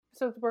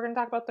So we're going to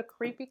talk about the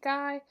creepy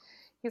guy.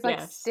 He's like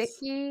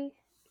sticky.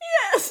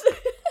 Yes.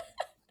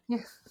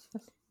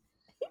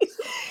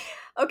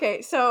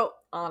 Okay, so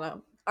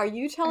Anna, are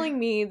you telling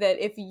me that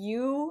if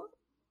you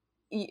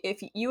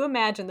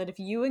imagine that if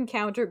you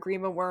encounter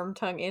Gríma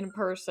Wormtongue in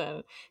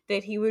person,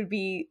 that he would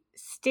be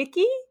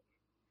sticky?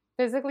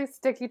 Physically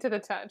sticky to the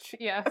touch,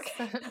 yes.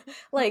 Okay.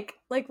 like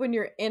when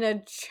you're in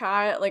a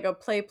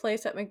play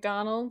place at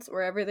McDonald's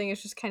where everything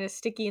is just kind of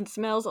sticky and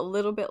smells a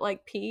little bit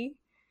like pee?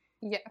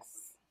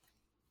 Yes.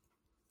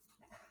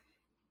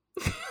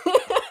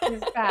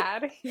 He's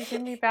bad. He's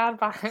giving me bad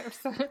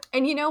vibes.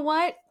 And you know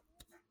what?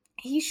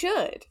 He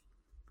should.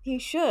 He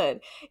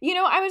should. You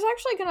know, I was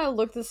actually gonna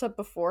look this up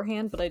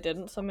beforehand, but I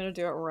didn't, so I'm gonna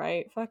do it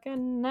right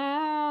fucking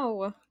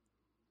now.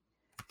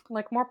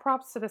 Like, more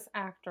props to this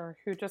actor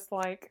who just,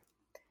 like,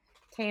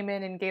 came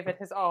in and gave it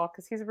his all,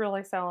 because he's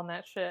really selling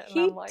that shit. And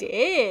He I'm like,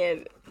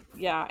 did.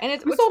 Yeah, and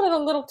you sold it a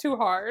little too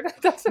hard.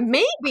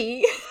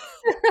 Maybe.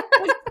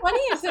 What's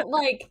funny is that,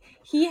 like,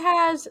 he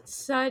has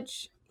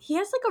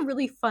like a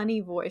really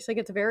funny voice. Like,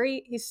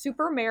 he's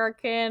super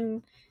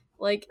American.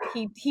 Like,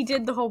 he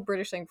did the whole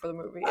British thing for the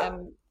movie,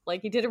 and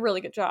like he did a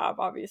really good job,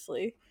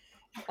 obviously.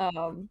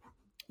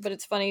 But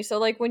it's funny. So,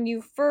 like, when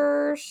you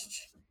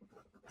first,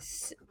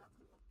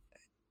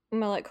 I'm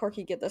gonna let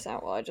Corky get this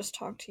out while I just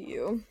talk to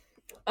you.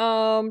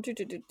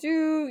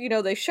 You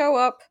know, they show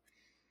up.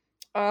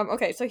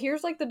 Okay, so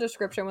here's like the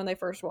description when they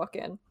first walk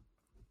in.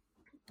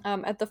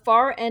 At the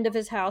far end of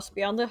his house,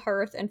 beyond the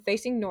hearth and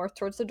facing north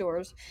towards the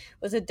doors,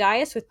 was a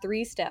dais with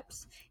 3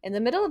 steps. In the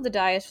middle of the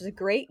dais was a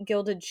great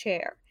gilded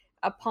chair.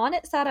 Upon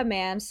it sat a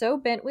man so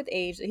bent with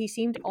age that he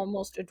seemed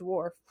almost a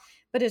dwarf,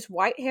 but his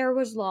white hair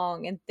was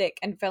long and thick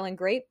and fell in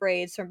great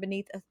braids from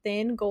beneath a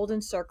thin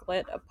golden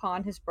circlet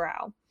upon his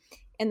brow.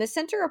 In the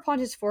center upon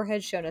his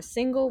forehead shone a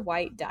single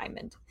white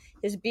diamond.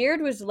 His beard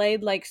was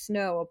laid like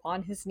snow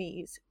upon his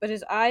knees, but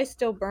his eyes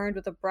still burned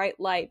with a bright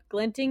light,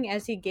 glinting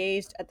as he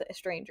gazed at the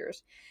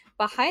strangers.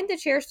 Behind the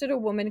chair stood a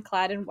woman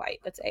clad in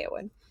white. That's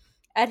Eowyn.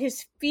 At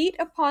his feet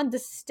upon the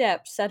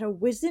steps sat a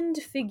wizened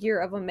figure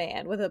of a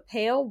man with a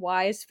pale,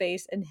 wise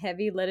face and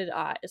heavy-lidded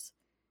eyes.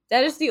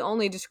 That is the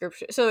only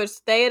description. So it's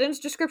Theoden's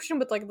description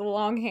with like the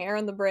long hair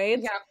and the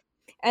braids. Yeah.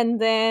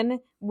 And then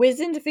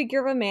wizened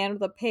figure of a man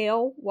with a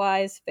pale,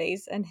 wise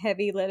face and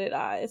heavy-lidded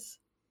eyes.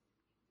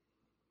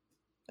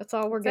 That's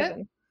all we're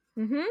given.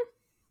 Mm-hmm.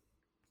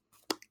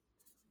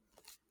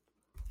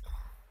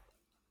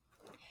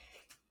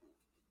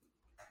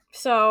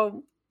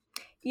 So,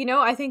 you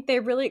know, I think they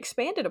really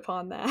expanded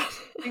upon that.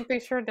 I think they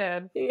sure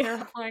did. Yeah.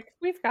 They're like,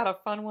 we've got a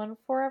fun one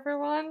for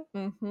everyone.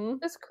 Mm-hmm.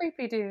 This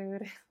creepy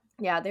dude.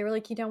 Yeah, they were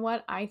like, you know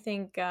what? I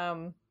think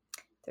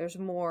there's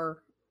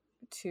more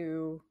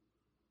to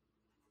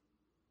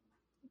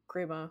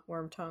Gríma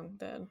Wormtongue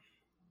than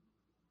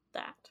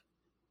that.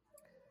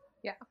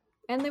 Yeah.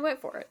 And they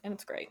went for it, and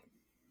it's great.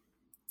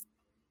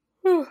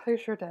 Whew, they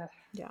sure did.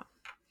 Yeah.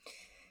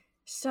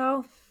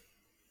 So,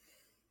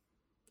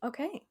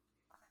 okay.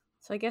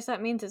 So I guess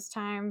that means it's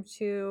time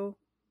to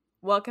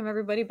welcome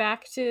everybody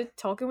back to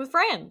Talking with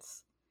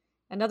Friends.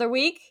 Another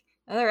week,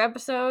 another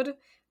episode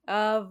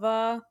of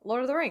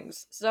Lord of the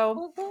Rings.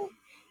 So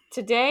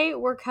today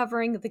we're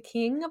covering The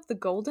King of the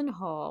Golden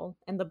Hall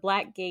and the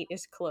Black Gate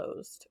is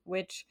Closed,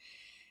 which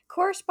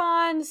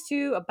corresponds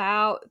to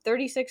about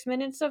 36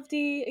 minutes of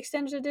the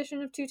extended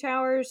edition of Two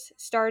Towers,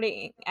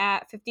 starting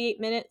at 58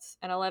 minutes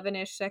and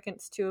 11-ish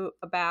seconds to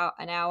about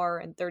an hour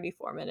and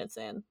 34 minutes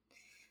in.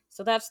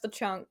 So that's the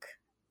chunk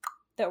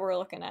that we're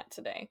looking at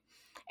today.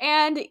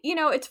 And, you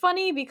know, it's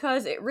funny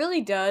because it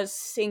really does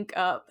sync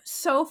up.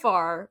 So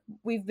far,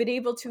 we've been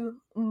able to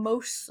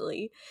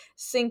mostly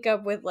sync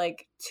up with,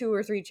 like, 2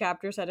 or 3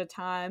 chapters at a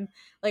time.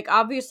 Like,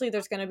 obviously,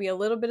 there's going to be a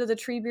little bit of the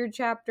Treebeard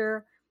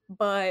chapter,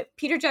 but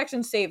Peter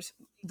Jackson saves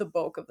the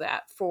bulk of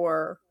that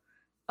for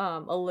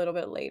a little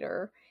bit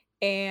later.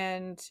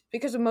 And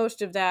because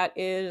most of that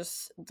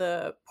is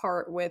the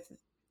part with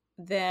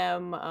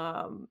them,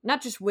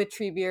 not just with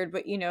Treebeard,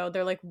 but, you know,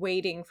 they're, like,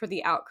 waiting for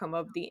the outcome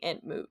of the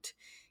Entmoot.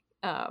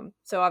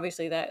 So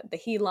obviously that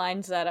he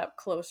lines that up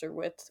closer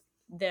with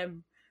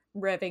them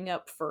revving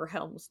up for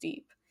Helm's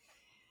Deep.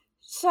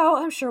 So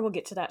I'm sure we'll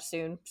get to that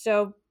soon.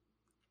 So,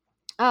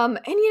 and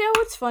you know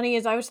what's funny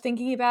is I was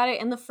thinking about it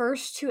in the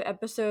first 2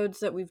 episodes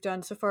that we've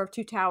done so far of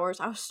Two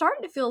Towers. I was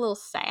starting to feel a little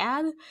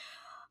sad.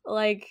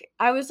 Like,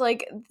 I was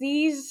like,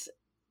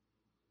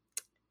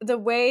 the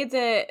way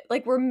that,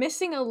 like, we're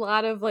missing a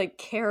lot of, like,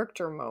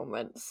 character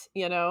moments,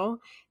 you know,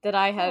 that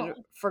I had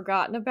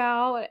forgotten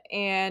about.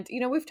 And, you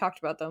know, we've talked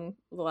about them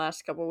the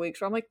last couple of weeks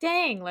where I'm like,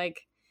 dang,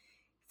 like,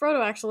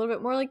 Frodo acts a little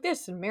bit more like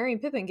this, and Merry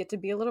and Pippin get to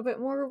be a little bit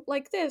more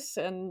like this,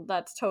 and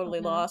that's totally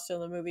lost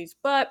in the movies.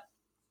 But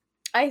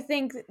I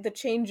think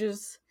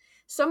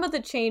some of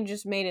the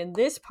changes made in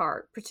this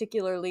part,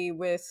 particularly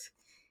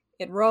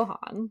in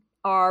Rohan,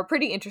 are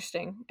pretty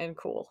interesting and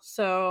cool.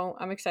 So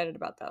I'm excited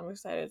about that. I'm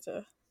excited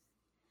to...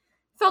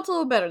 Felt a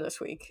little better this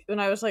week when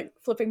I was, like,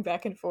 flipping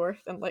back and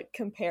forth and, like,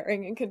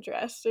 comparing and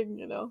contrasting,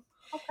 you know.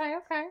 Okay.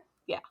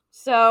 Yeah.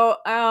 So,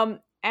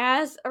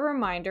 as a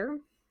reminder,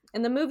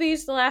 in the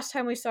movies, the last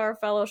time we saw our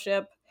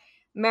fellowship,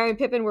 Merry and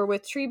Pippin were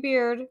with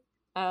Treebeard.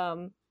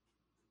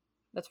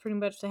 That's pretty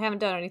much, they haven't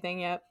done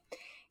anything yet.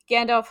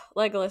 Gandalf,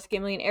 Legolas,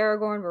 Gimli, and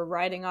Aragorn were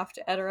riding off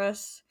to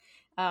Edoras,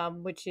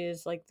 which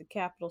is like the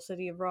capital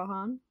city of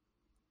Rohan.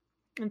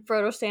 And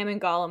Frodo, Sam,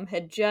 and Gollum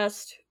had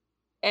just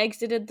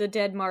exited the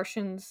dead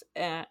marshes.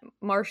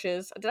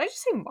 Did I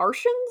just say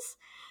Martians?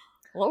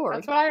 Lord.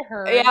 That's what I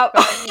heard. Yeah.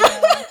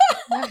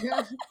 But,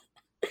 yeah.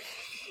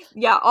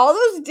 Yeah, all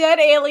those dead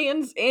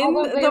aliens in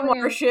the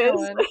marshes.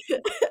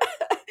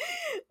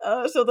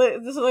 So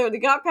they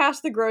got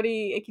past the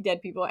grody, icky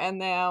dead people, and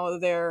now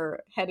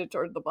they're headed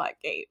toward the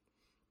Black Gate.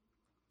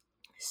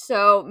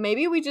 So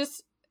maybe we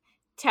just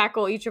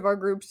tackle each of our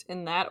groups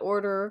in that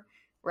order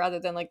rather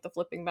than like the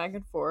flipping back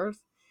and forth.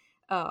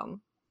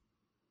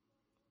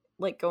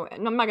 Like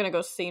I'm not gonna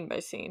go scene by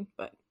scene,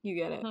 but you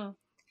get it.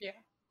 Yeah.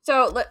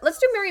 So let's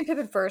do Merry and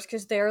Pippin first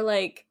because they're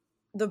like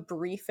the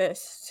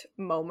briefest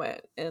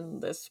moment in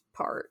this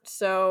part.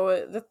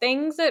 So the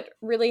things that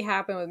really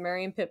happen with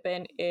Merry and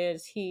Pippin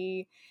is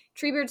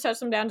Treebeard sets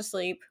them down to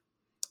sleep.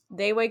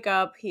 They wake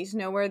up. He's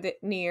nowhere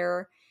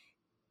near.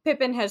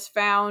 Pippin has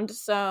found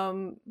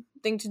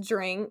something to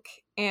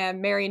drink,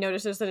 and Merry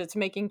notices that it's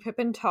making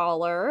Pippin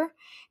taller.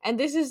 And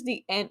this is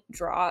the Ent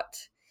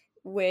Draught,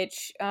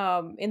 which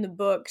in the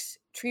books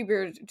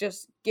Treebeard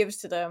just gives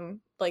to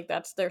them, like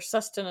that's their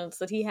sustenance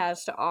that he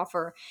has to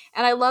offer.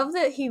 And I love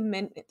that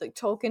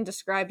Tolkien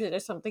describes it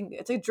as something,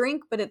 it's a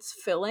drink but it's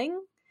filling,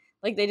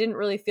 like they didn't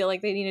really feel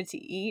like they needed to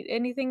eat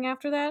anything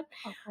after that.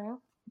 Okay.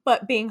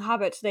 But being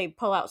hobbits, they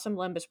pull out some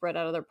lembas bread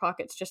out of their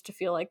pockets just to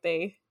feel like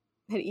they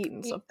had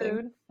eaten something.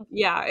 Food.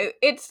 Yeah,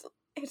 it's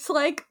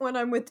like when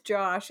I'm with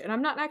Josh and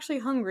I'm not actually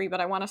hungry but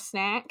I want a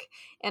snack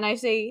and I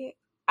say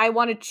I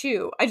want to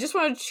chew. I just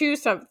want to chew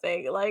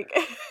something, like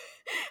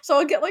so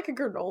I'll get like a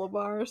granola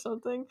bar or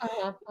something.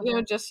 You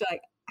know, just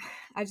like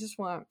I just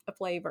want a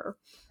flavor.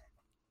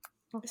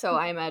 So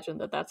I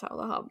imagine that's how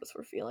the hobbits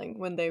were feeling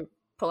when they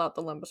pull out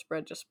the lembas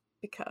bread, just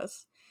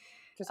because.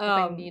 Just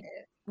because they need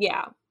it.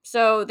 Yeah.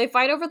 So they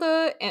fight over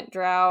the Ent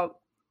Drought.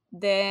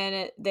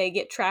 Then they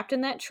get trapped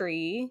in that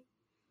tree,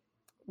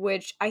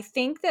 which I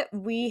think that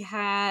we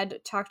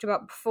had talked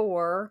about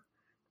before.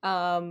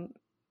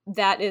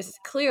 That is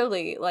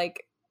clearly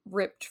like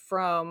ripped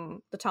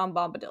from the Tom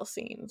Bombadil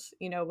scenes.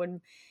 You know,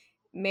 when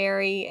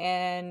Merry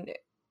and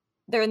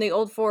they're in the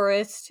old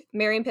forest,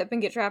 Merry and Pippin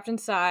get trapped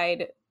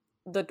inside.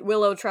 The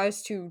Willow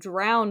tries to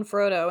drown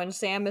Frodo, and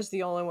Sam is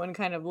the only one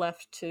kind of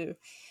left to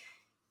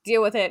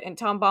deal with it. And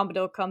Tom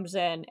Bombadil comes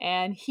in,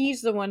 and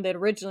he's the one that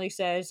originally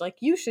says, like,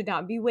 you should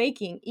not be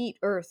waking, eat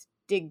earth,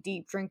 dig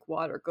deep, drink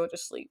water, go to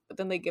sleep. But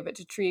then they give it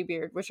to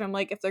Treebeard, which I'm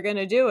like, if they're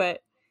gonna do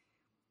it,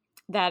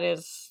 that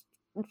is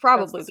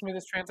probably the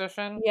smoothest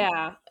transition.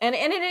 Yeah, and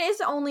it is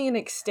only an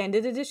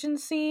extended edition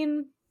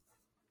scene,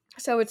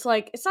 so it's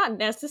like it's not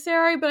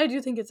necessary, but I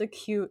do think it's a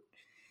cute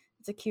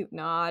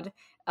nod.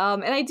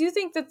 And I do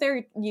think that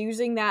they're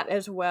using that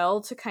as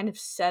well to kind of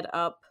set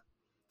up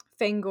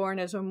Fangorn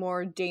as a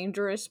more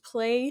dangerous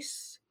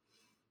place.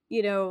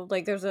 You know,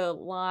 like there's a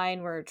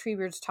line where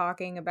Treebeard's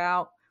talking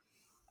about,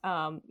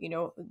 you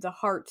know, the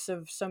hearts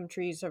of some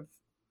trees have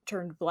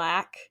turned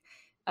black.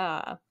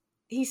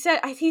 He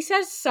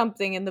says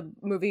something in the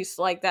movies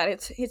like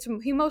that.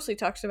 He mostly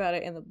talks about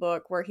it in the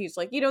book where he's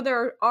like, you know,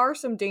 there are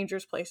some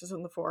dangerous places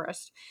in the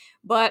forest,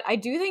 but I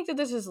do think that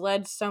this has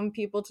led some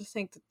people to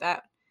think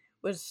that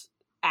was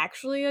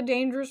actually a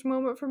dangerous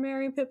moment for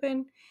Merry and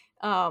Pippin.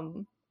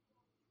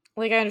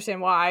 Like I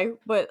understand why,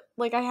 but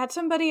like I had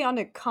somebody on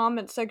a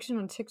comment section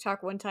on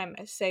TikTok one time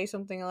say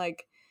something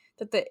like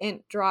that the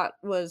Ent Draught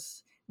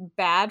was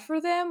bad for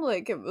them,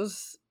 like it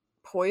was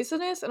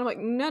poisonous, and I'm like,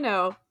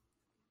 no.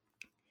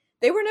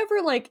 They were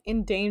never, like,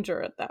 in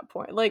danger at that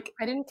point. Like,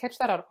 I didn't catch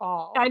that at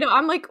all. I know.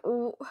 I'm like,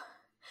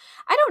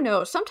 I don't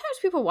know. Sometimes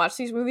people watch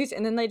these movies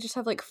and then they just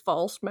have, like,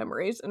 false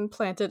memories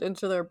implanted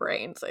into their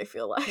brains, I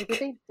feel like.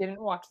 Maybe they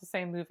didn't watch the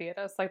same movie as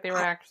us. Like, they were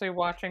actually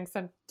watching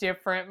some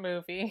different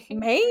movie.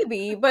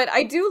 Maybe. But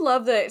I do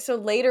love that. So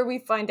later we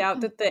find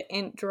out that the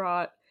Ent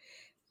Draught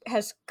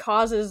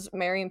causes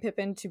Merry and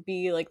Pippin to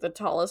be, like, the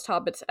tallest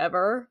hobbits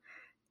ever.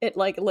 It,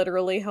 like,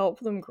 literally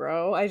helped them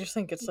grow. I just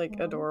think it's, like,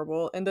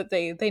 adorable. And that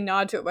they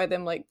nod to it by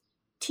them, like,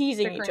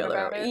 teasing each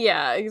other.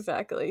 Yeah,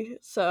 exactly.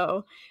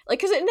 So, like,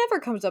 because it never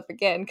comes up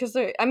again. Because,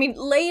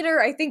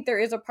 later, I think there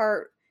is a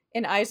part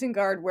in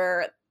Isengard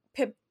where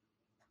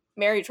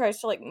Merry tries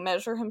to, like,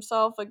 measure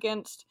himself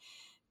against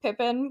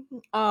Pippin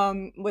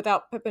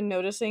without Pippin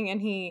noticing.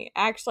 And he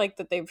acts like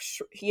that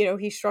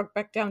he shrunk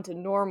back down to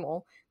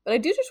normal. But I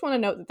do just want to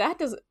note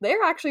that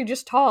they're actually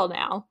just tall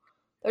now.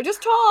 They're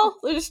just tall.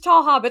 They're just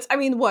tall hobbits. I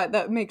mean, what?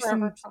 That makes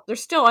them... They're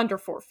still under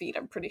 4 feet,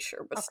 I'm pretty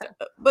sure. But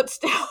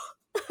still.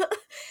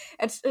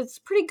 It's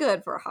pretty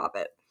good for a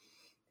hobbit.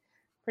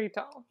 Pretty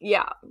tall.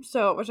 Yeah.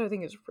 So, which I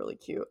think is really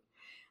cute.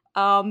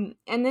 And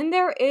then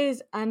there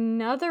is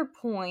another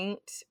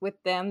point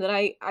with them that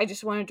I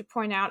just wanted to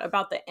point out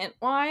about the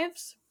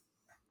Entwives.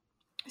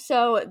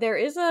 So, there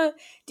is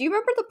do you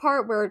remember the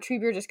part where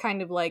Treebeard is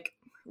kind of, like,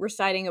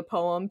 reciting a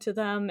poem to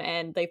them,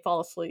 and they fall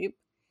asleep.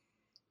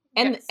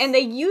 And Yes. and they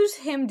use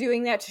him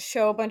doing that to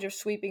show a bunch of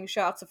sweeping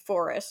shots of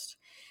forest.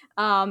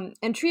 And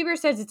Treebeard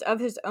says it's of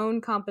his own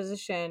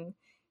composition,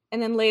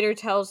 and then later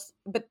tells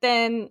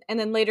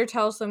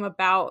them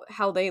about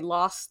how they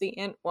lost the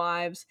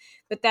Entwives.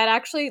 But that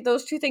actually,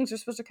 those two things are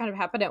supposed to kind of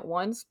happen at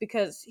once,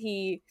 because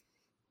he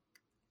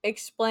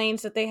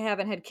explains that they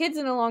haven't had kids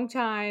in a long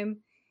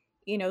time.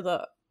 We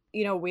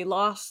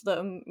lost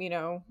them.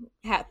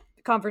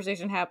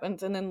 Conversation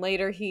happens, and then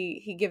later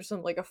he gives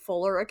them like a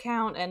fuller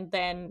account, and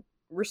then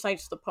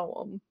recites the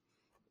poem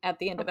at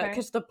the end of it,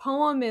 because the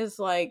poem is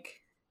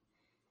like,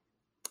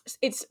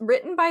 it's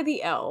written by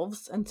the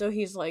elves, and so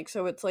he's like,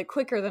 so it's like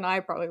quicker than I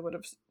probably would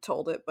have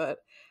told it, but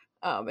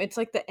it's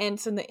like the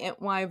Ents and the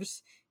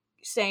Entwives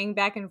saying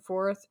back and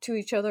forth to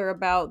each other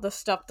about the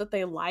stuff that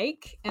they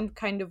like and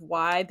kind of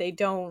why they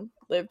don't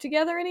live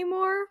together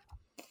anymore.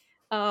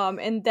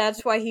 And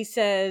that's why he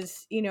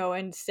says,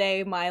 and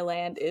say my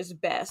land is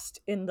best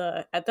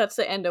that's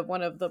the end of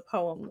one of the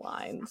poem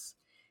lines,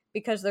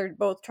 because they're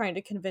both trying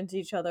to convince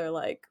each other,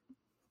 like,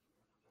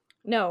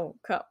 no,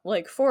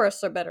 like,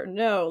 forests are better.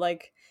 No,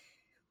 like,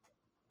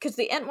 because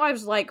the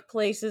Entwives like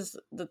places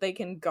that they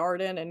can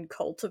garden and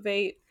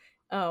cultivate,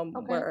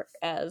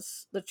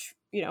 whereas the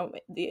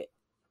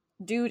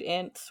dude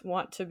Ents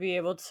want to be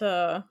able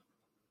to,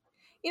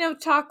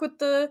 talk with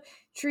the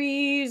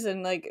trees,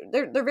 and like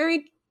they're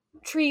very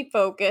tree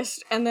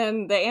focused, and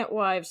then the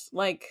Entwives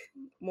like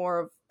more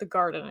of the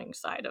gardening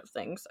side of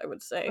things, I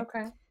would say.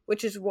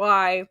 Which is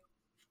why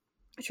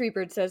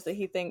Treebeard says that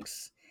he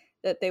thinks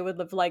that they would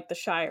live like the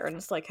Shire, and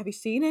it's like, have you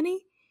seen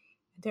any?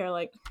 They're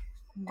like,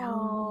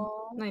 no.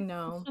 I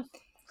know.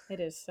 It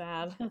is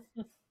sad.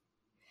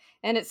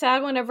 And it's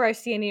sad whenever I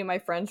see any of my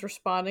friends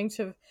responding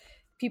to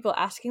people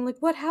asking, like,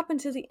 what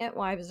happened to the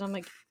Entwives? And I'm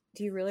like,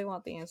 do you really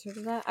want the answer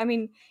to that? I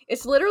mean,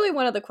 it's literally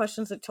one of the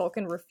questions that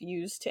Tolkien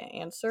refused to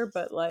answer,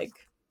 but like,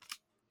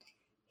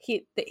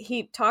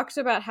 he talks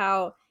about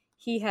how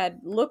he had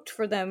looked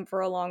for them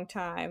for a long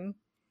time,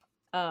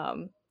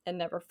 and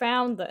never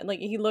found them. Like,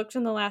 he looked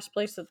in the last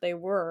place that they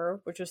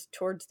were, which was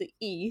towards the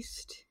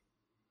east.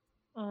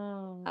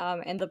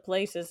 And the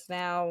place is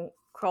now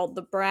called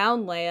the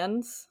Brown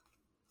Lands.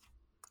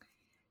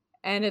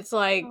 And it's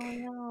like,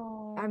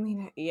 I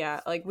mean, yeah,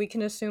 like, we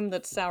can assume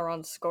that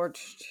Sauron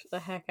scorched the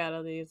heck out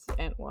of these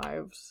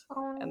Entwives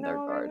and their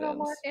gardens. No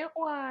more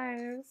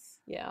Entwives.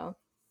 Yeah.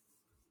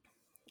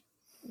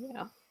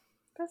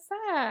 That's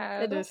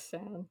sad. It is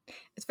sad.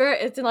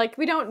 It's like,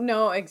 we don't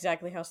know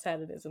exactly how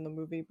sad it is in the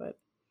movie, but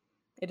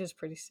it is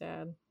pretty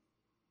sad.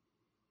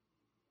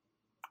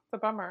 It's a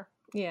bummer.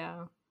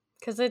 Yeah.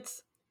 Because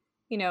it's,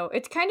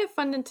 it's kind of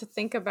fun to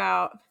think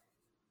about.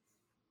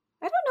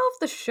 I don't know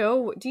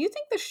if do you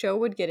think the show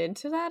would get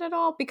into that at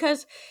all?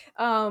 Because,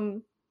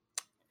 Treebeard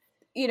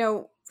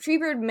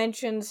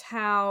mentions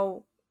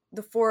how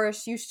the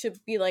forest used to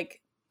be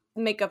like,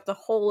 make up the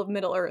whole of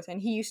Middle Earth,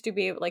 and he used to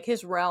be able, like,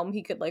 his realm,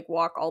 he could like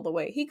walk all the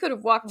way. He could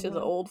have walked to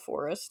the old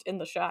forest in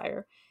the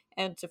Shire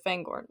and to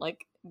Fangorn,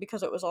 like,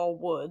 because it was all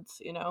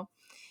woods,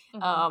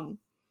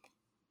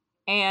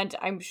 and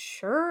I'm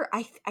sure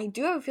I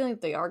do have a feeling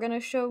that they are gonna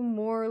show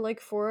more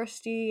like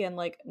foresty and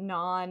like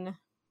non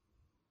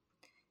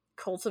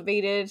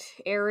cultivated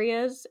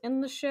areas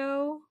in the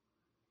show.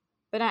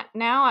 But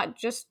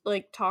just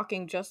like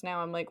talking just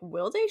now, I'm like,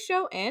 will they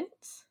show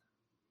Ents?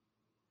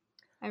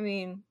 I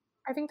mean,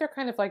 I think they're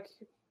kind of like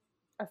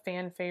a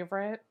fan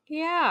favorite.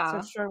 Yeah.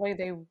 So surely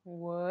they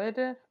would.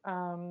 I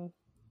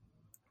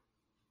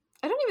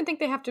don't even think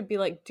they have to be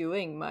like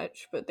doing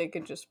much, but they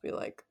could just be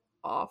like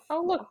off.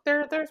 Oh, look,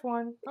 there's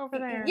one over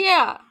there.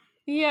 Yeah.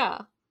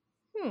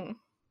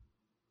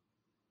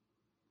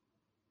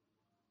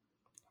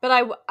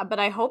 But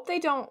I hope they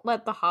don't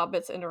let the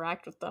hobbits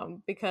interact with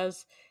them,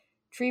 because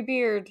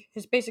Treebeard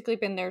has basically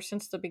been there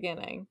since the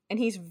beginning, and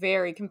he's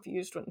very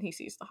confused when he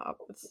sees the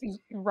hobbits.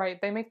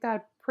 Right, they make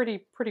that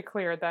pretty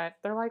clear, that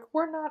they're like,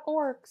 we're not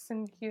orcs,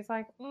 and he's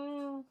like,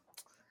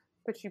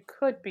 but you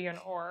could be an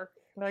orc.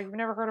 Like, you've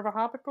never heard of a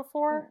hobbit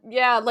before?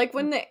 Yeah, like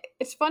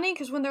it's funny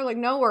because when they're like,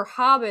 no, we're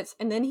hobbits,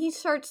 and then he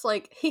starts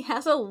like, he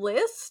has a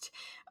list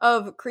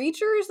of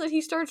creatures that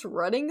he starts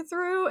running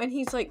through, and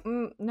he's like,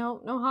 no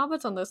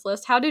hobbits on this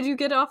list. How did you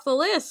get off the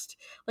list?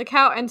 Like,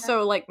 how? And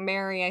so like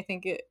Mary, I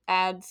think it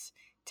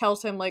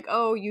tells him like,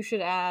 oh, you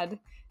should add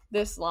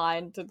this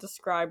line to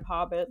describe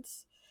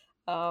hobbits.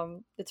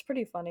 It's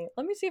pretty funny.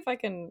 Let me see if I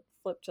can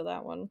flip to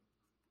that one.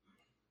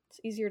 It's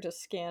easier to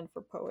scan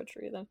for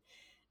poetry than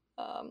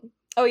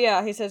oh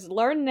yeah, he says,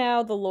 learn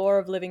now the lore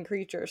of living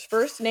creatures.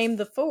 First name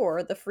the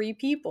four, the free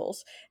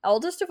peoples.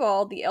 Eldest of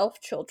all, the elf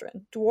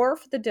children.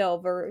 Dwarf the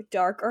delver,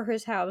 dark are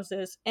his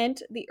houses.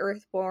 Ent the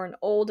earthborn,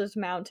 old as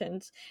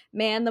mountains.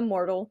 Man the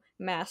mortal,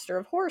 master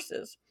of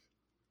horses.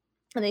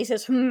 And then he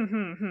says,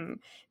 Beaver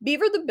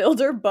the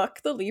builder,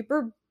 Buck the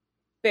leaper,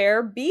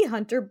 Bear, bee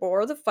hunter,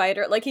 boar the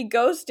fighter. Like, he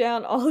goes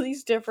down all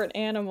these different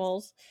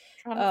animals.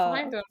 Trying to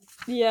find them.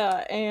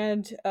 Yeah,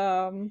 and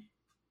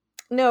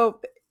no,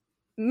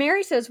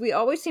 Mary says, we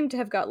always seem to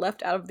have got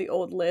left out of the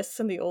old lists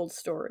and the old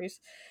stories.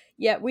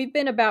 Yet we've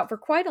been about for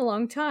quite a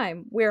long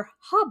time. We're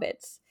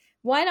hobbits.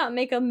 Why not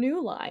make a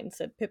new line,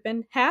 said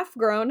Pippin.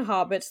 Half-grown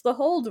hobbits, the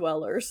hole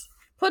dwellers.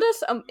 Put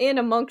us in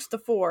amongst the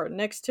four,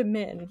 next to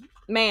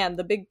man,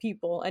 the big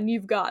people, and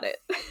you've got it.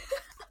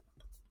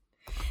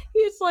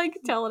 He's like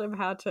telling him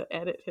how to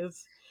edit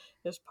his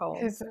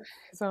poem. His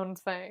own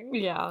thing.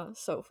 Yeah,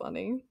 so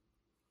funny.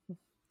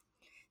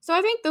 So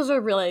I think those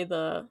are really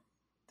the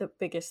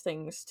biggest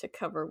things to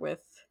cover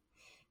with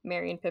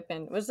Merry and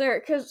Pippin. Was there,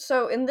 because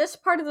so in this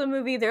part of the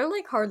movie, they're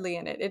like hardly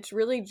in it. It's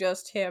really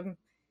just him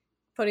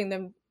putting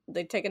them,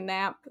 they take a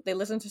nap, they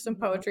listen to some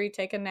poetry,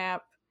 take a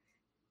nap,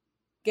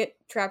 get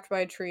trapped by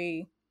a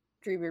tree,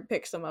 Treebeard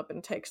picks them up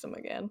and takes them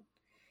again.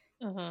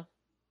 I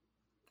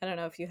don't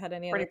know if you had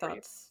any other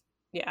thoughts.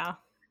 Yeah.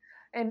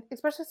 And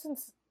especially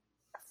since,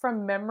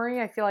 from memory,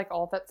 I feel like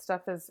all that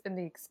stuff is in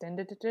the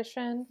extended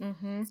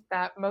edition.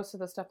 That most of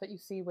the stuff that you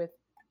see with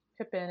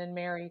Pippin and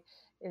Merry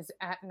is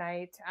at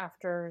night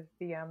after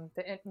the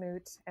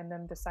Entmoot and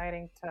them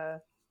deciding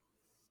to,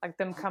 like,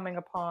 them coming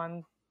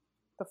upon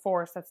the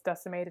forest that's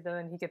decimated, and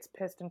then he gets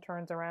pissed and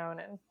turns around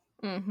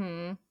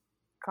and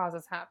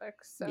causes havoc.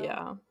 So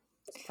yeah,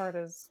 this part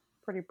is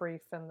pretty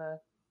brief, and the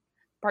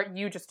part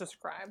you just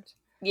described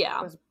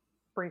was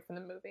brief in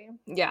the movie.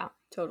 Yeah,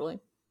 totally.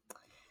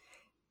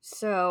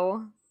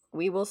 So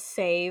we will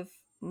save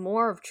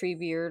more of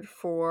Treebeard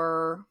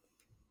for,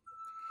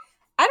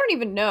 I don't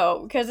even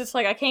know, because it's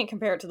like I can't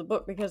compare it to the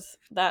book, because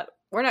that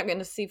we're not going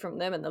to see from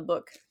them in the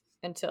book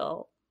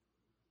until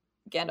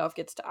Gandalf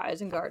gets to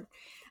Isengard.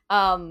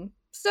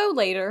 So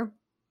later,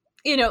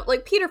 you know,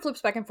 like Peter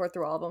flips back and forth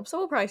through all of them, so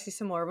we'll probably see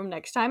some more of them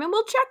next time, and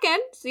we'll check in,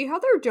 see how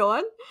they're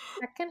doing.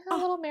 Check in how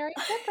little Merry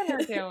and Pippin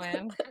are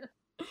doing.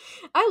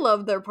 I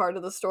love their part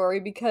of the story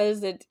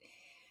because I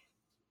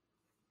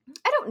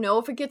don't know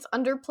if it gets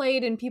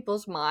underplayed in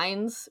people's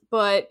minds,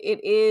 but it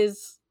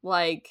is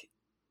like,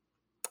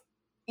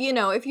 you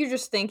know, if you're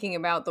just thinking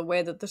about the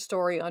way that the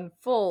story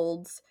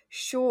unfolds,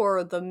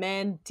 sure, the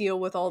men deal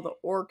with all the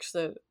orcs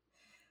that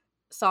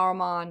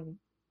Saruman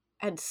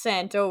had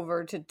sent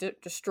over to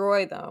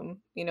destroy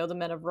them, you know, the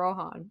men of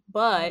Rohan,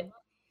 but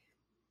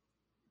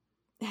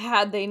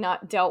had they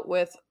not dealt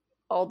with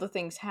all the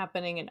things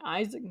happening in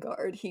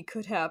Isengard, he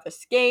could have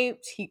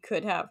escaped, he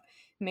could have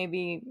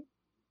maybe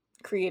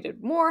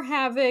created more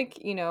havoc,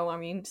 you know, I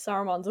mean,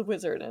 Saruman's a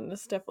wizard, and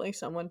it's definitely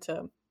someone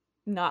to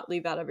not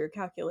leave out of your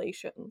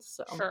calculations,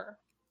 so. Sure.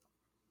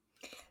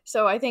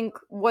 So I think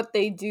what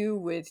they do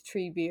with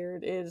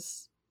Treebeard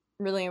is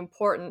really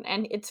important,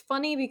 and it's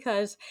funny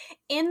because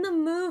in the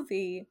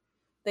movie,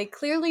 they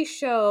clearly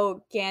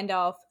show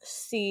Gandalf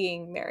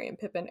seeing Merry and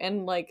Pippin,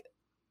 and like,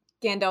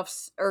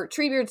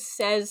 Treebeard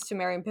says to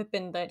Merry and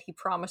Pippin that he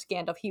promised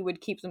Gandalf he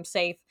would keep them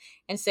safe,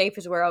 and safe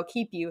is where I'll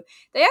keep you.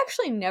 They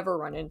actually never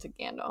run into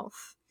Gandalf.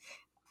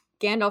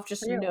 Gandalf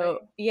just in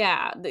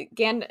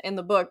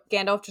the book,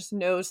 Gandalf just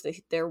knows that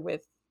they're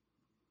with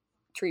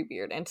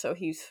Treebeard, and so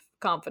he's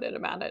confident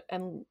about it,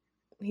 and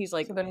he's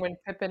like... So then when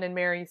Pippin and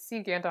Merry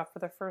see Gandalf for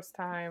the first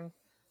time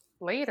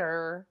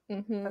later,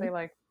 are they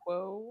like,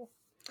 whoa?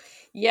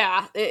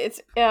 Yeah,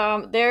 it's,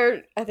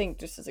 they're, I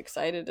think, just as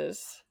excited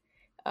as...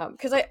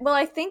 because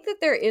I think that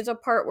there is a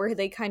part where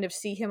they kind of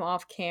see him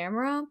off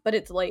camera, but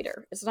it's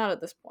later. It's not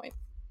at this point.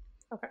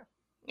 Okay.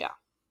 Yeah.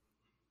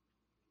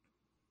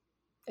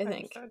 I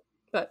think.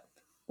 But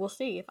we'll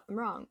see if I'm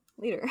wrong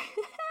later.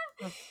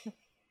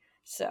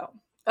 So,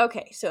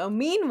 okay. So,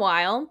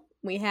 meanwhile,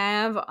 we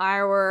have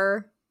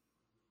our,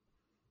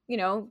 you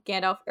know,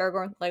 Gandalf,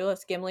 Aragorn,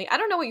 Legolas, Gimli. I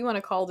don't know what you want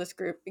to call this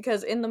group,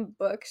 because in the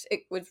books,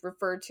 it was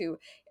referred to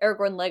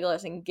Aragorn,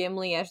 Legolas, and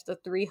Gimli as the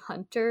three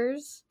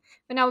hunters.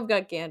 But now we've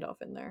got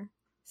Gandalf in there.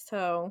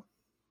 So,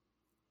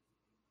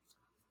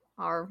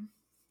 our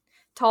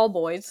tall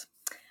boys.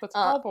 The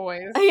tall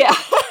boys. Yeah.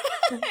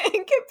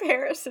 In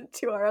comparison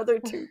to our other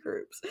two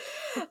groups.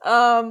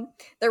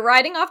 They're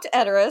riding off to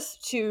Edoras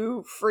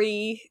to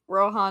free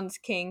Rohan's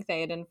king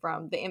Theoden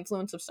from the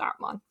influence of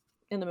Saruman.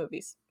 In the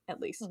movies, at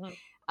least.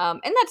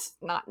 And that's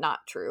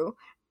not true.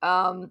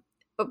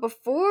 But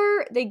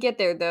before they get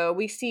there, though,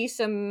 we see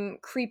some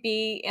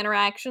creepy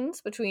interactions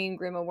between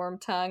Gríma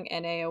Wormtongue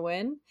and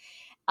Éowyn.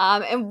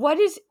 And what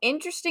is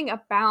interesting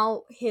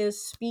about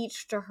his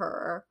speech to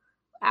her,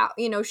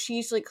 you know,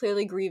 she's like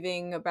clearly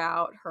grieving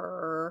about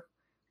her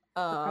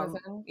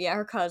cousin. Yeah,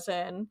 her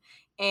cousin.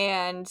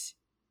 And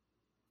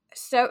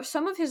so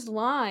some of his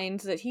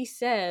lines that he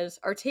says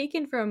are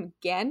taken from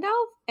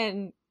Gandalf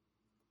and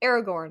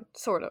Aragorn,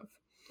 sort of.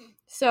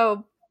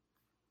 So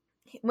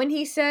when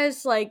he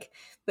says, like,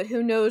 but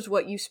who knows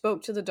what you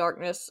spoke to the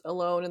darkness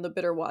alone in the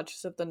bitter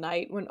watches of the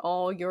night, when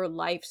all your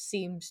life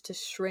seems to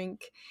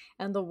shrink,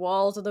 and the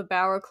walls of the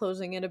bower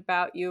closing in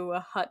about you, a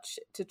hutch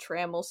to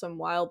trammel some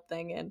wild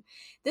thing in.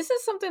 This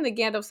is something that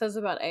Gandalf says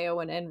about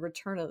Éowyn in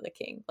Return of the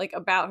King, like,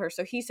 about her.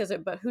 So he says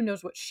it, but who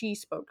knows what she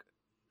spoke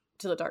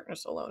to the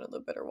darkness alone in the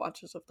bitter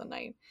watches of the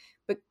night.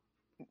 But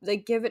they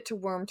give it to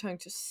Wormtongue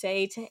to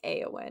say to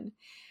Éowyn.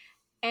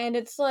 And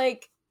it's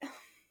like,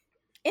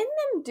 in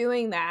them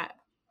doing that,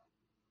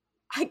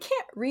 I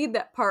can't read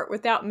that part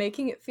without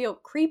making it feel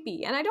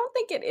creepy. And I don't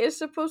think it is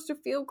supposed to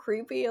feel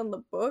creepy in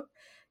the book.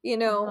 You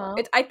know,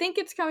 I think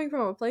it's coming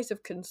from a place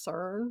of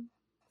concern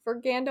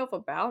for Gandalf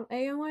about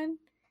Éowyn,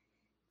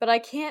 but I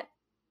can't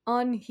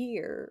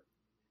unhear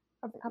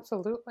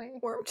Absolutely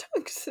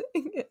Wormtongue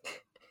saying it.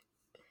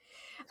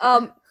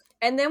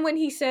 And then when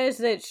he says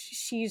that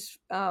she's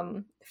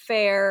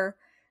fair,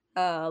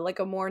 like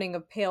a morning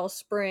of pale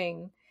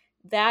spring,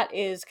 that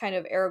is kind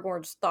of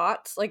Aragorn's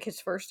thoughts, like his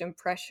first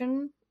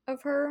impression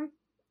of her.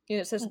 You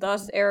know, it says,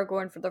 thus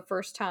Aragorn for the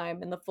first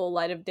time in the full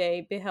light of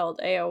day beheld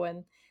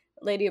Éowyn,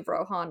 Lady of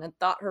Rohan, and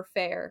thought her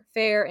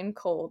fair and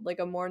cold, like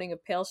a morning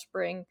of pale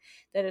spring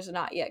that has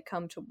not yet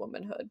come to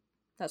womanhood.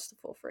 That's the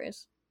full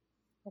phrase.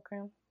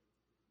 Okay.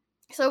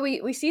 So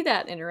we see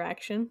that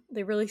interaction.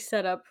 They really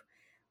set up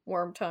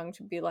Wormtongue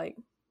to be like,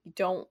 you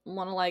don't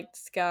want to like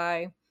this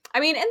guy. I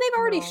mean, and they've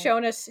already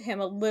shown us him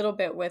a little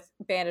bit with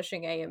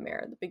banishing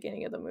Éomer at the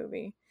beginning of the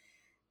movie.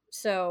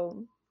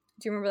 So,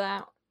 do you remember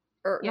that?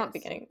 Or not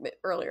beginning, but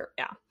earlier,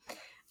 yeah.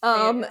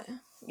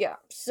 Yeah.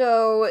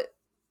 So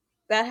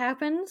that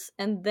happens,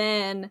 and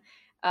then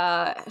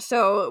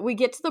so we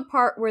get to the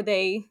part where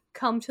they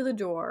come to the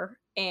door,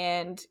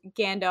 and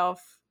Gandalf,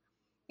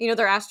 you know,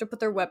 they're asked to put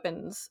their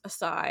weapons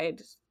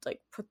aside, like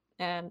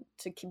and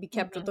to be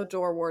kept with the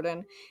door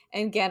warden,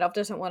 and Gandalf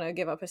doesn't want to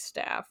give up his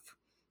staff,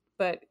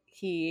 but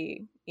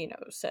he, you know,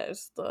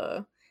 says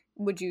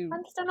would you...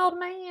 I'm just an old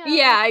man.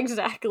 Yeah,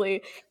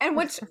 exactly. And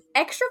what's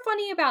extra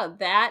funny about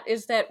that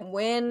is that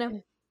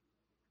when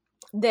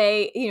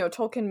they, you know,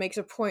 Tolkien makes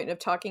a point of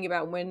talking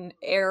about when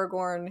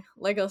Aragorn,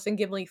 Legolas, and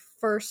Gimli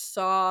first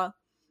saw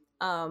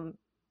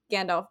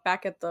Gandalf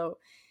back at the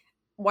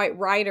White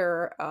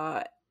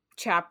Rider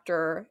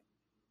chapter,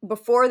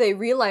 before they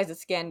realize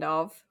it's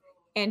Gandalf,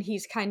 and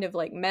he's kind of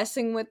like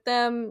messing with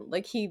them,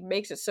 like he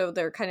makes it so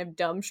they're kind of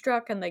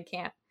dumbstruck and they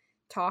can't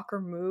talk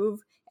or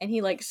move, and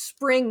he like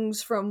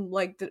springs from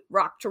like the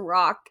rock to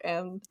rock,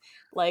 and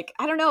like,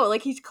 I don't know,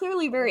 like he's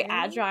clearly very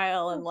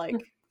agile, and like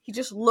he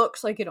just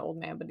looks like an old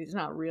man, but he's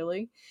not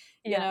really,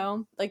 you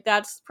know, like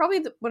that's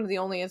probably one of the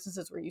only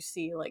instances where you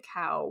see like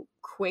how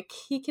quick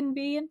he can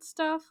be and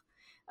stuff,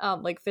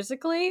 like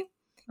physically.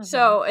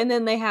 So, and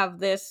then they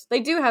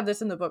do have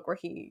this in the book where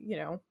he, you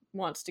know,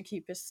 wants to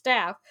keep his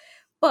staff.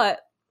 But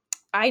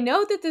I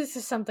know that this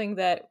is something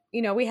that,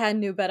 you know, we had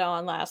New Beta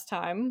on last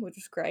time, which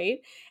was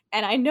great.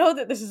 And I know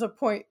that this is a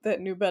point that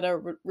New Beta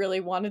really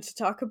wanted to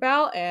talk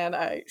about. And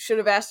I should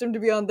have asked him to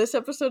be on this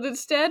episode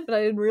instead, but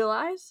I didn't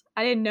realize.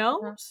 I didn't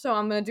know. So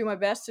I'm going to do my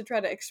best to try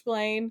to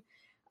explain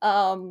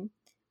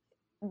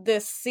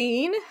this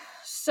scene.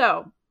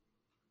 So,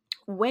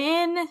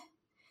 when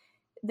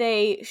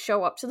they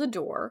show up to the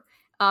door...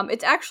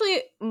 it's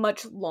actually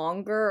much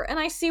longer, and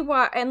I see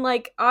why, and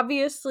like,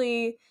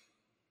 obviously,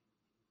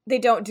 they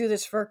don't do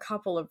this for a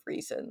couple of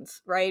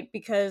reasons, right?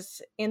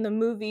 Because in the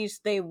movies,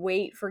 they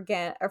wait for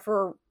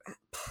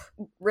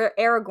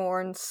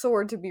Aragorn's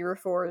sword to be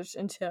reforged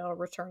until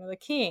Return of the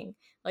King.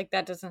 Like,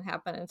 that doesn't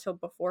happen until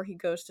before he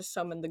goes to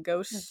summon the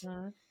ghost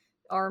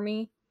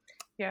army.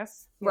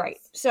 Yes. Right.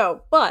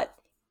 So, but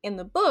in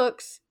the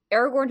books,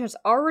 Aragorn has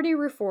already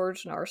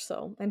reforged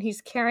Narsil, and he's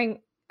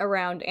carrying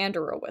around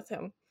Andoril with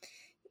him.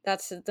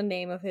 That's the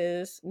name of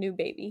his new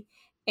baby.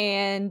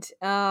 And,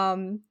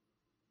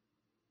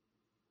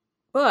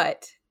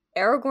 but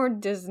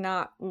Aragorn does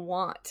not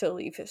want to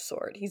leave his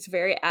sword. He's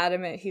very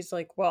adamant. He's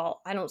like,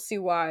 well, I don't see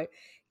why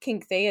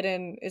King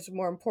Theoden is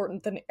more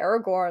important than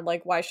Aragorn.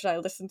 Like, why should I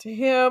listen to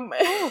him?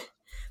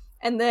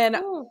 And then,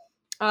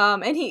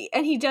 and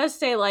he does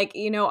say, like,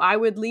 you know, I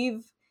would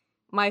leave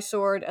my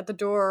sword at the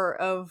door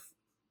of,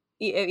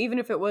 even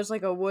if it was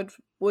like a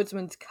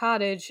woodsman's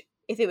cottage,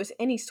 if it was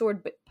any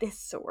sword but this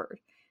sword.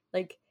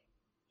 Like,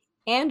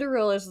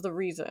 Andoril is the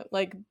reason,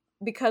 like,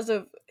 because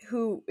of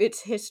who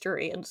its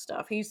history and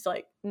stuff. He's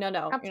like, no,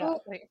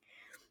 absolutely. You know.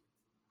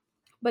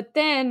 But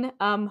then,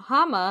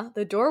 Hama,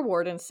 the door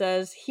warden,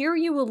 says, "Here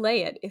you will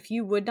lay it, if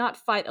you would not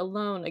fight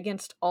alone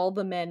against all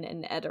the men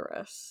in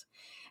Edoras."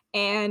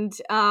 And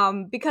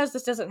because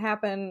this doesn't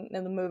happen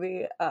in the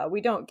movie,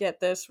 we don't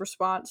get this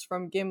response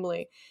from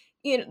Gimli.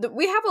 You know,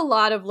 we have a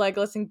lot of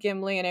Legolas and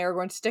Gimli and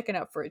Aragorn sticking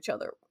up for each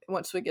other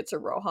once we get to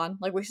Rohan.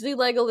 Like, we see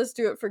Legolas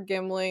do it for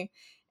Gimli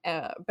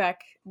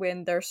back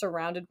when they're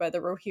surrounded by the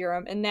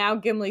Rohirrim, and now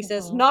Gimli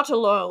says, "Not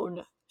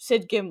alone,"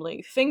 said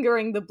Gimli,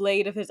 fingering the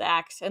blade of his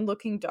axe and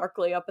looking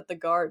darkly up at the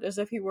guard as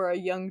if he were a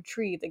young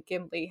tree that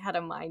Gimli had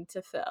a mind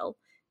to fell.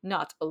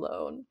 Not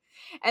alone.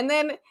 And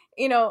then,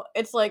 you know,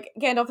 it's like,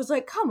 Gandalf is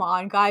like, come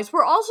on, guys,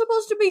 we're all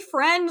supposed to be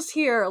friends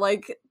here.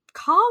 Like,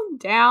 calm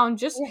down.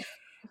 Just...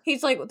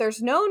 He's like,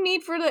 there's no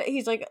need for the...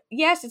 He's like,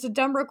 yes, it's a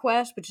dumb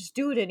request, but just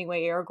do it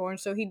anyway, Aragorn.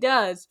 So he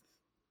does.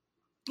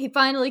 He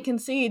finally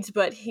concedes,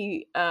 but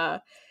he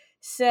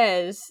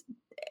says...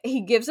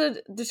 He gives a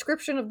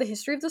description of the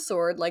history of the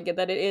sword, like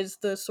that it is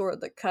the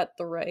sword that cut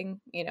the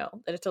ring, you know,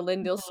 that it's a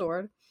Elendil's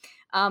sword.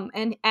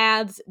 And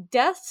adds,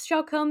 "Death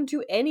shall come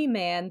to any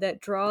man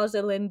that draws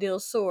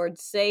Elendil's sword,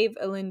 save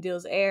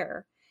Elendil's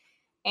heir."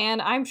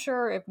 And I'm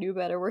sure if New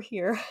Better were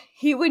here,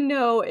 he would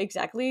know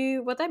exactly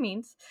what that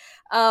means.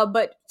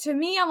 But to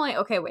me, I'm like,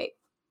 okay, wait.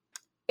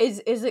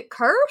 Is it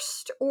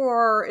cursed,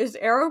 or is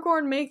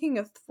Aragorn making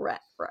a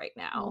threat right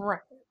now?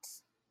 Right.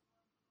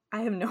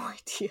 I have no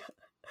idea.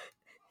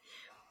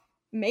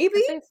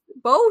 Maybe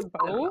both.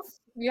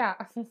 Both? Yeah.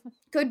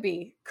 Could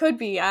be.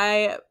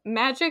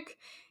 Magic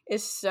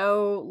is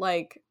so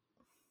like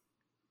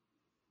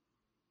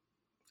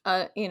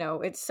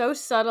it's so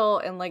subtle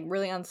and like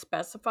really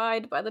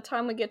unspecified by the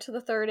time we get to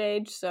the third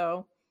age,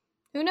 so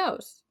who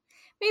knows?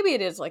 Maybe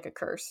it is like a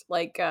curse.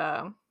 Like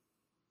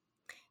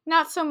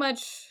not so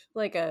much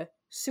like a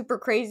super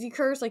crazy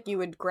curse, like you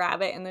would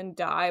grab it and then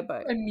die,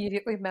 but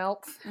immediately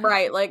melt.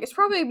 Right, like it's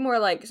probably more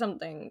like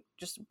something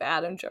just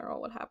bad in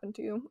general would happen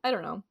to you. I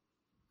don't know.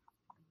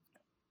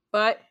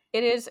 But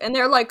it is, and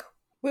they're like,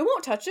 we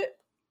won't touch it.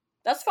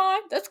 That's fine.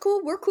 That's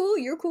cool. We're cool.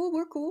 You're cool.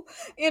 We're cool.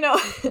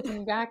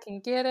 Come back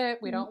and get it.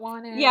 We don't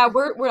want it. Yeah,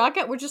 we're not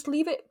gonna. We're just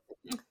leave it.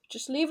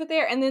 Just leave it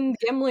there. And then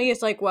Gimli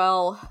is like,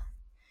 well,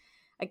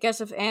 I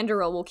guess if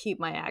Andoril will keep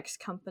my axe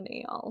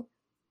company, I'll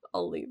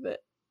leave it.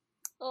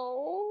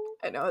 Oh,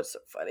 I know, it's so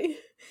funny.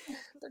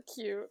 They're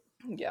cute.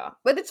 Yeah,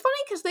 but it's funny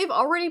because they've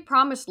already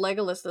promised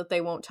Legolas that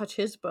they won't touch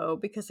his bow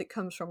because it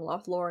comes from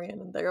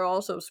Lothlorien, and they're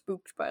also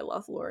spooked by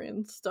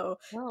Lothlorien. So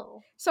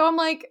I'm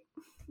like,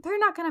 they're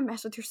not gonna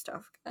mess with your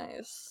stuff,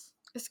 guys.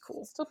 It's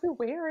cool. Still be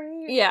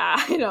wary. Yeah,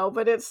 I know,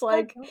 but it's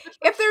like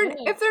if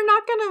they're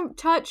not gonna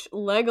touch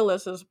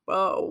Legolas's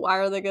bow, why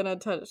are they gonna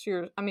touch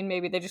your? I mean,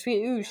 maybe they just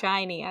be ooh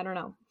shiny. I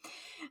don't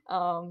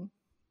know.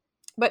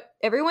 But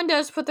everyone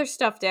does put their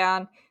stuff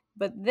down.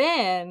 But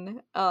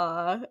then,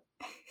 Hama's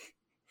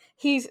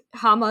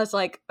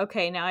like,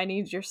 okay, now I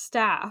need your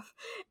staff.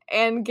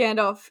 And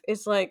Gandalf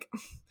is like,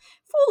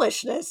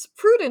 foolishness.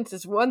 Prudence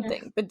is one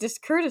thing, but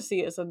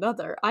discourtesy is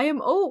another. I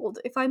am old.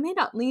 If I may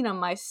not lean on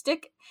my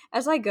stick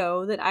as I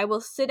go, then I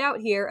will sit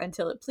out here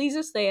until it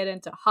pleases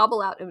Theoden to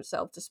hobble out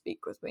himself to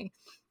speak with me.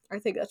 I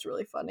think that's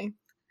really funny.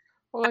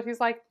 Well, if he's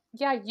like,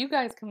 yeah, you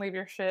guys can leave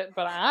your shit,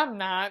 but I'm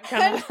not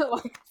gonna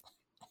like.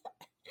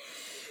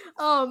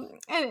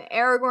 And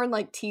Aragorn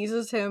like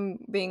teases him,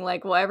 being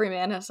like, well, every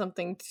man has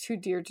something too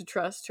dear to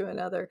trust to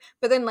another,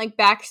 but then like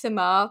backs him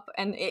up,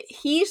 and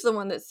he's the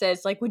one that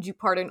says like, would you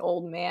part an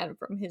old man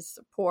from his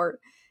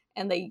support?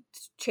 And they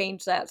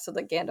change that so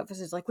that Gandalf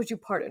is like, would you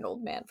part an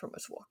old man from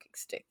his walking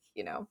stick,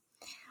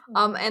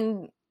 Mm-hmm.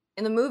 And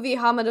in the movie,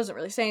 Hama doesn't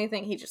really say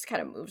anything. He just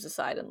kind of moves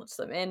aside and lets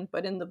them in.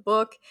 But in the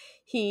book,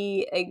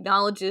 he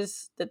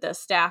acknowledges that the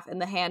staff in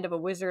the hand of a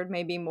wizard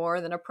may be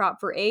more than a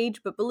prop for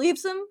age, but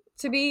believes them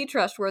to be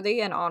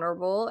trustworthy and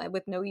honorable and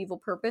with no evil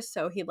purpose,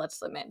 so he lets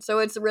them in. So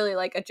it's really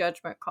like a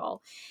judgment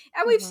call.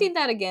 And we've seen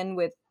that again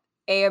with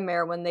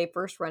Éomer when they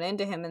first run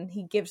into him, and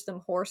he gives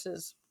them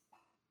horses.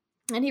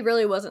 And he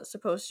really wasn't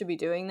supposed to be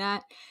doing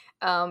that.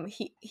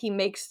 He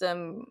makes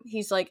them,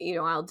 he's like,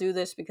 I'll do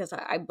this because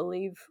I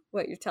believe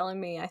what you're telling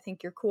me. I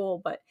think you're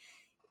cool, but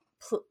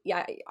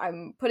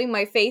I'm putting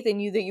my faith in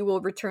you that you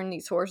will return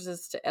these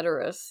horses to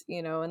Edoras,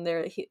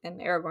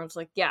 and Aragorn's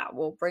like, yeah,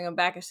 we'll bring them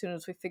back as soon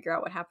as we figure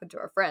out what happened to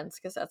our friends,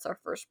 because that's our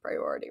first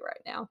priority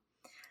right now.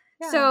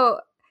 Yeah.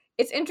 So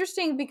it's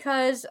interesting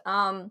because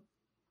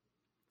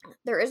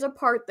there is a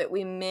part that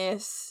we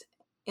miss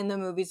in the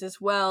movies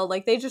as well.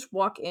 Like, they just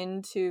walk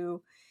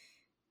into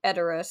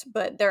Edoras,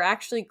 but they're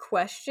actually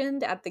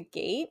questioned at the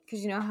gate,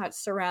 because you know how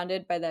it's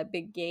surrounded by that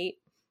big gate,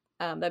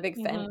 that big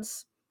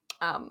fence,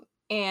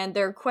 and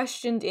they're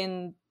questioned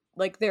in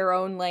like their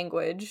own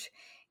language,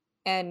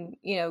 and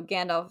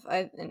Gandalf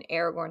and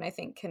Aragorn I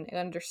think can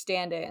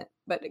understand it,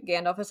 but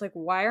Gandalf is like,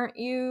 why aren't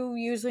you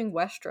using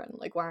Westron?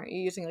 Like, why aren't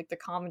you using like the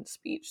common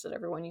speech that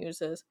everyone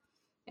uses?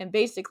 And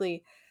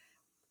basically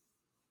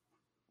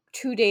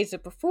 2 days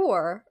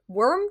before,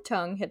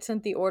 Wormtongue had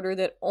sent the order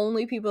that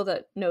only people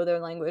that know their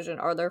language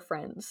and are their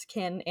friends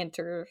can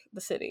enter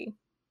the city.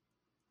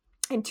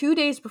 And 2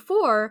 days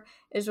before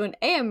is when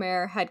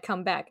Éomer had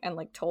come back and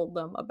like told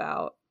them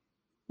about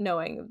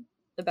knowing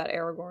about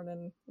Aragorn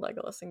and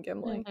Legolas and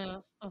Gimli.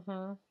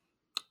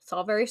 It's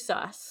all very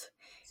sus.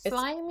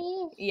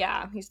 Slimy?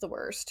 Yeah, he's the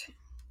worst.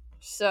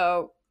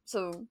 So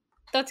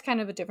that's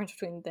kind of a difference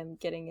between them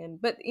getting in,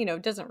 but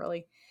it doesn't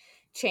really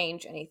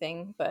change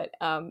anything. But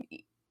I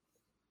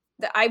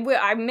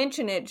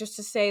mention it just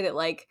to say that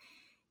like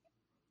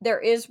there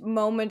is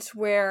moments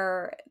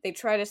where they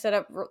try to set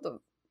up the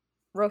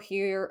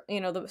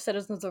Rohirrim, the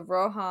citizens of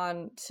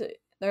Rohan,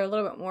 they're a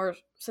little bit more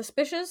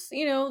suspicious.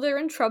 They're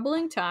in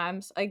troubling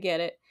times. I get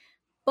it,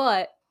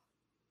 but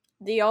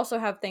they also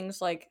have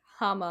things like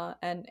Hama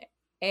and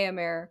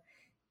Éomer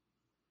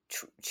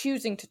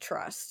choosing to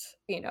trust,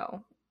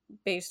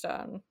 based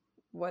on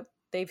what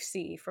they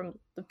see from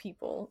the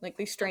people, like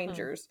these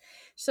strangers.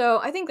 So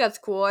I think that's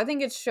cool. I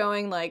think it's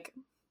showing like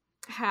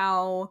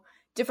how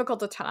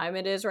difficult a time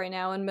it is right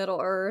now in Middle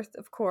Earth,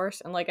 of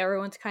course, and like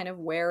everyone's kind of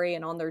wary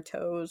and on their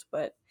toes,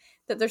 but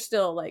that they're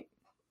still like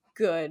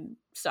good,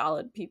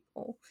 solid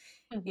people,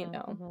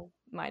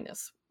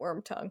 minus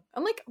Wormtongue.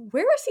 I'm like,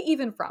 where is he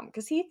even from?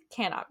 Because he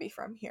cannot be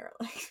from here.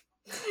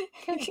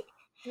 Like,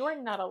 You are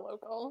not a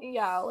local.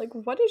 Yeah, like,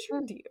 what is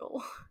your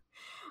deal?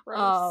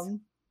 Gross.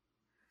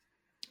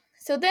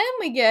 So then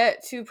we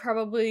get to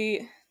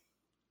probably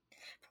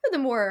the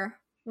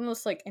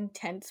most, like,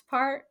 intense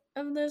part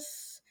of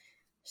this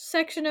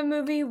section of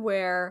movie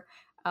where,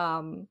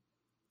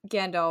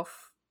 Gandalf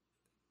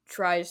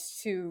tries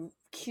to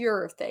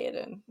cure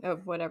Theoden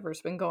of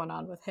whatever's been going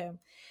on with him.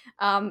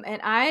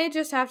 And I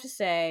just have to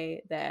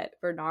say that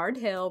Bernard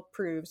Hill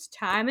proves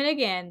time and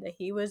again that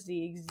he was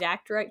the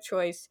exact right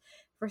choice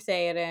for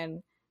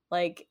Theoden.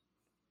 Like,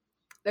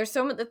 there's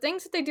the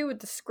things that they do with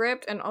the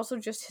script and also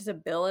just his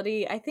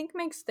ability, I think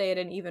makes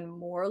Theoden even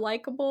more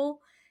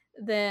likable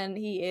than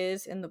he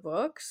is in the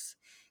books.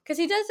 Because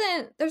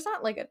there's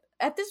not like,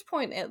 at this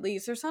point at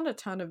least, there's not a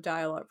ton of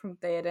dialogue from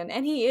Theoden,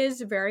 and he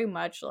is very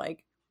much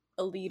like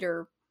a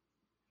leader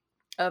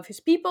of his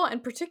people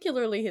and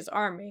particularly his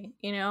army,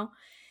 you know?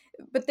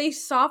 But they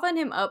soften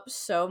him up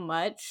so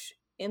much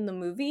in the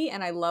movie,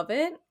 and I love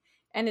it.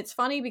 And it's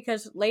funny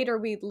because later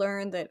we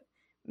learn that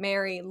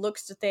Mary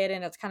looks to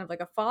Theoden as kind of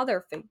like a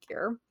father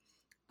figure.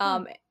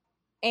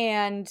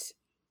 And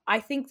I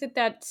think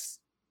that's,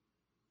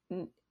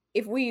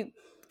 if we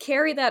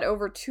carry that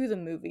over to the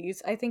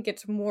movies, I think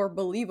it's more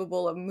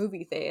believable of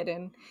movie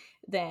Theoden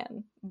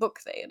than book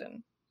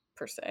Theoden,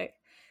 per se.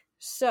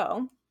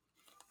 So,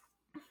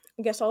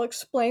 I guess I'll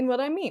explain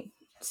what I mean.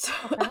 So,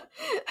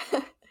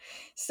 okay.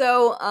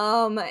 So,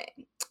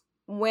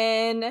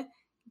 when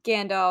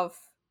Gandalf,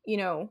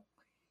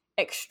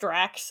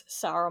 extracts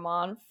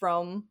Saruman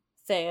from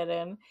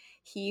Theoden,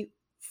 he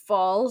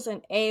falls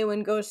and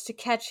Eowyn goes to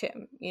catch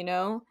him,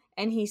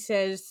 and he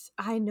says,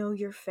 "I know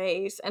your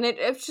face." And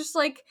it's just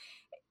like,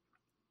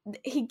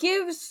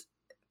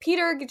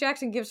 Peter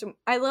Jackson gives him,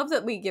 I love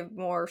that we give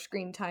more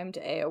screen time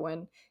to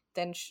Eowyn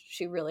than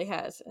she really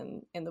has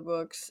in the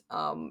books,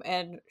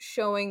 and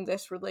showing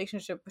this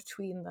relationship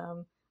between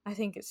them, I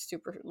think it's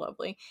super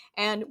lovely.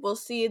 And we'll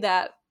see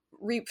that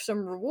reap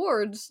some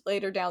rewards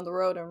later down the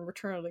road in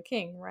Return of the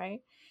King,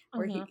 right?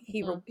 Where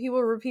he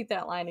will repeat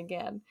that line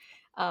again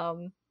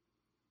to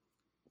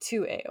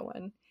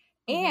Eowyn.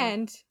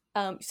 And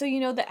so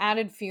the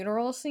added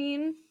funeral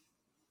scene?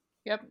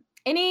 Yep.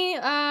 Any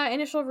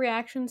initial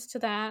reactions to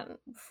that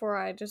before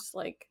I just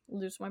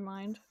lose my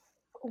mind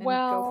and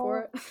go for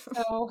it?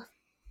 So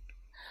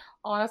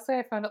honestly,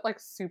 I found it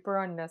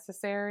super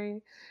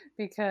unnecessary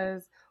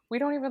because we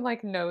don't even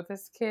know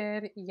this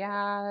kid.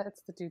 Yeah,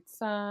 it's the dude's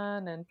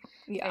son and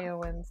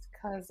Eowyn's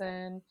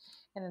cousin,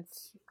 and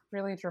it's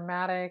really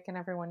dramatic and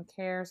everyone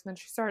cares. And then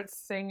she starts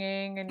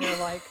singing and you're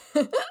like,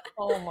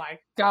 oh my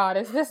god,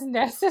 is this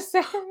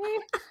necessary?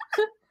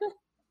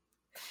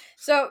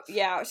 So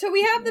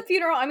we have the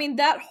funeral. I mean,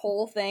 that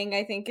whole thing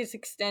I think is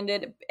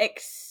extended,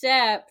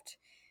 except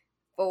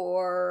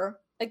for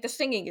the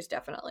singing is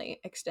definitely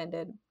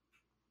extended.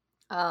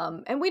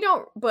 And we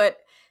don't, but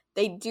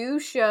they do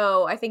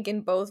show, I think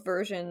in both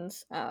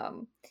versions,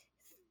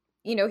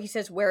 he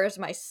says, "Where is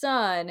my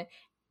son?"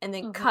 And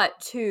then cut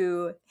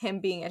to him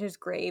being at his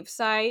grave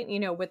site,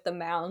 with the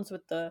mounds,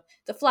 with the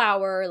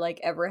flower,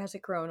 ever has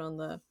it grown on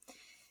the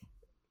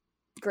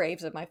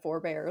graves of my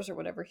forebears, or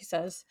whatever he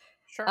says.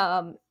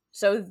 Sure.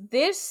 So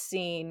this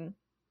scene,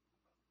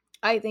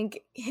 I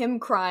think him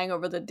crying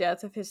over the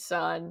death of his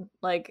son,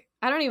 I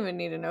don't even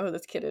need to know who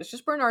this kid is.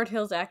 Just Bernard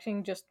Hill's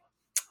acting, just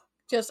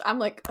I'm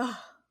like, oh,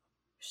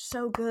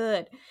 so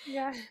good.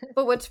 Yeah.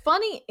 But what's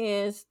funny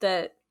is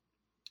that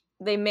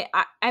they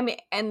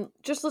and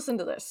just listen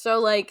to this.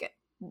 So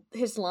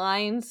his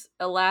lines,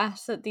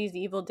 "Alas, that these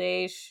evil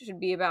days should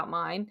be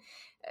mine,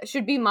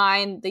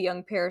 the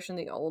young perish and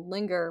the old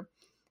linger,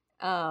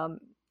 that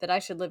I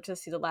should live to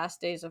see the last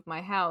days of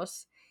my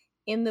house."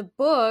 In the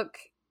book,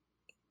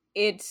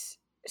 it's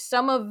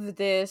some of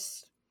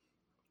this,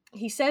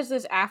 he says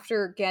this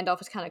after Gandalf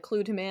has kind of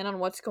clued him in on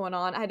what's going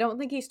on. I don't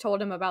think he's told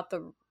him about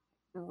the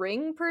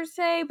ring per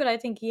se, but I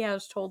think he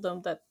has told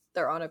them that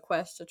they're on a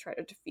quest to try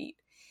to defeat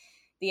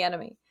the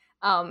enemy.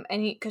 And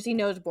because he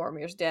knows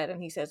Boromir's dead,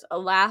 and he says,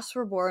 "Alas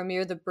for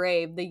Boromir the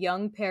brave, the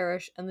young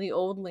perish and the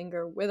old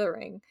linger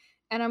withering."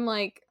 And I'm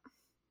like,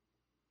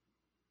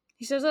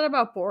 he says that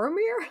about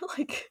Boromir?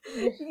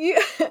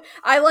 Yeah.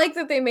 I like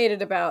that they made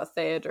it about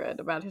Theodred,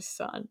 about his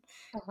son.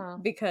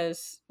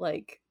 Because,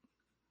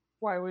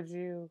 why would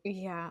you?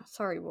 Yeah,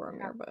 sorry,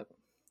 Boromir, but...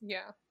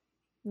 Yeah.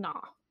 Nah.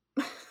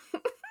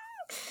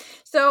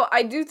 So,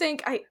 I do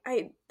think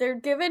they're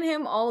giving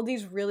him all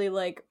these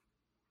really,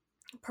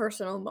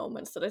 personal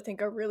moments that I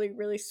think are really,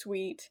 really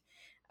sweet.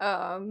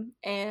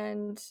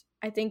 And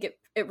I think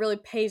it really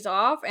pays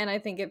off, and I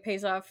think it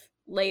pays off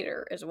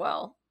later as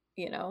well,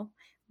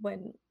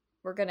 when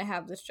we're going to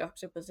have this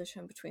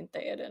juxtaposition between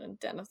Theoden and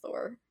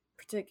Denethor,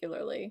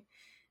 particularly.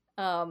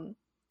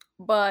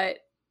 But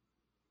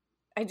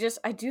I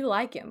do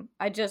like him.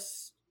 I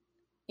just,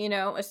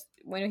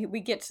 when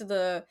we get to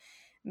the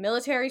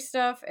military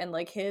stuff and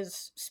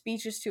his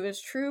speeches to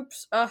his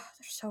troops, they're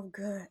so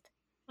good.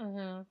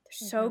 They're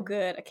so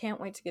good. I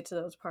can't wait to get to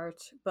those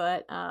parts.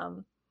 But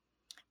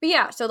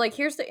yeah, so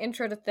here's the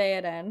intro to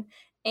Theoden,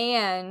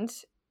 and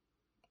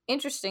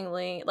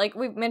interestingly, like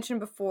we've mentioned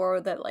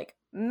before, that like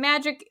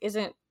magic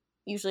isn't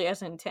usually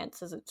as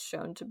intense as it's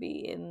shown to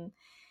be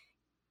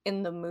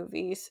in the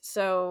movies.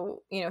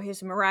 So, you know,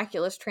 his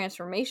miraculous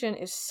transformation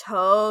is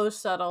so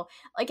subtle.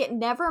 Like it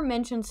never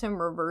mentions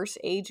him reverse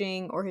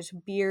aging or his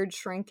beard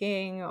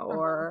shrinking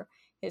or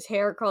his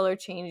hair color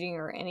changing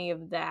or any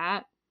of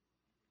that.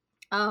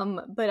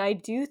 But I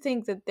do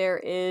think that there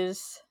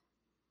is,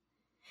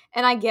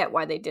 and I get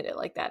why they did it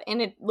like that,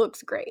 and it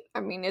looks great. I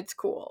mean, it's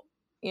cool,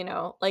 you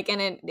know, like,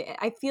 and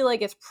I feel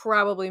like it's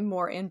probably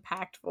more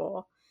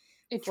impactful.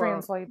 It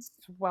translates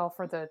well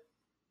for the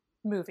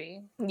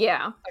movie.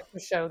 Yeah. Like to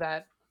show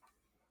that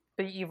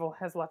the evil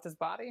has left his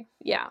body.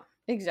 Yeah,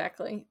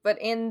 exactly.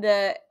 But in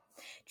the,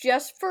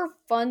 just for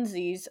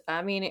funsies,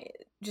 I mean,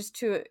 just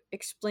to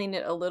explain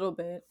it a little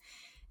bit,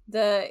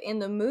 in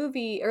the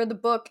movie or the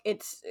book,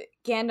 it's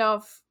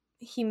Gandalf,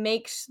 he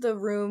makes the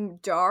room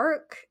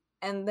dark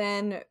and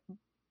then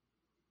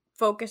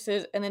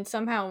focuses, and then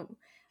somehow,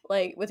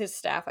 like with his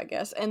staff, I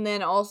guess, and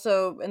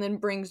then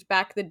brings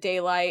back the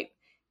daylight,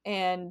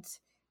 and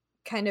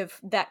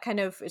that kind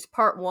of is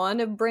part one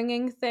of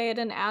bringing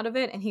Theoden out of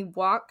it, and he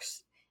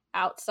walks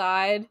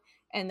outside,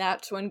 and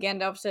that's when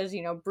Gandalf says,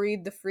 you know,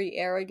 breathe the free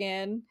air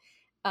again.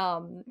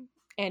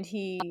 And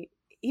he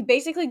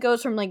basically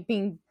goes from like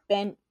being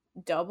bent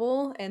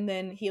double, and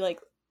then he like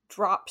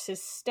drops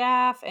his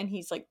staff, and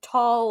he's like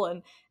tall,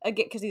 and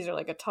again, because these are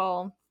like a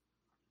tall,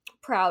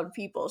 proud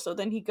people, so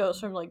then he goes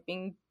from like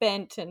being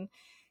bent and,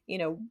 you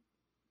know,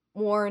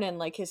 worn, and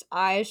like his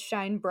eyes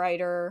shine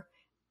brighter,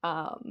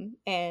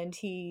 and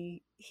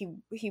he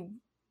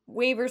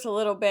wavers a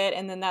little bit,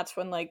 and then that's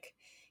when like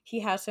he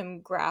has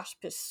him grasp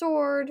his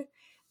sword,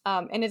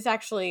 and it's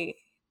actually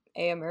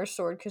Éomer's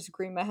sword because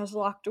Gríma has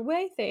locked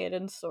away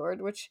Theoden's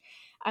sword, which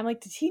I'm like,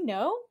 does he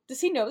know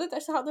that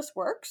that's how this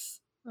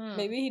works?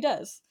 Maybe he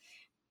does.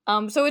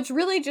 So it's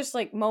really just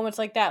like moments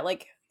like that,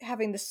 like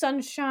having the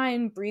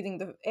sunshine, breathing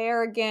the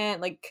air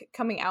again, like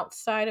coming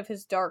outside of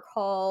his dark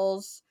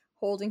halls,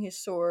 holding his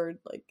sword,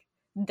 like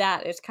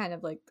that is kind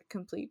of like the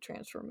complete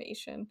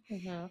transformation.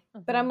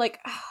 But I'm like,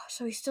 oh,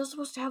 so he's still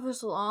supposed to have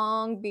this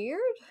long beard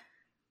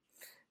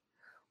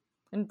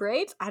and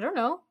braids? I don't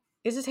know.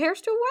 Is his hair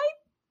still white?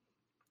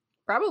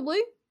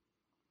 Probably.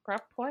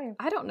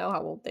 I don't know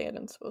how old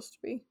Theoden's supposed to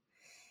be.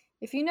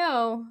 If you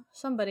know,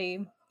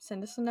 somebody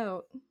send us a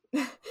note.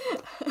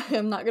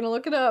 I'm not gonna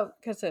look it up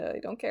because I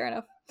don't care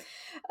enough.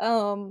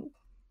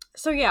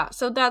 So yeah,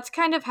 so that's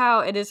kind of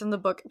how it is in the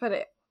book,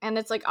 and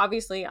it's like,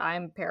 obviously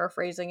I'm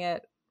paraphrasing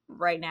it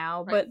right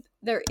now, but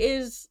there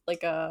is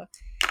like I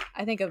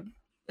think a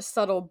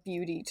subtle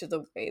beauty to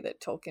the way that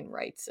Tolkien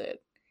writes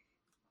it,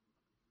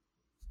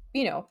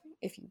 you know,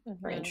 if you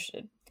are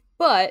interested.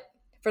 But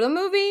for the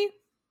movie,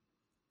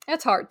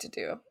 it's hard to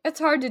do. It's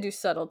hard to do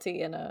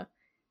subtlety in a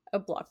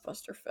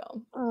blockbuster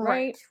film,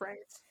 right?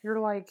 You're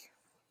like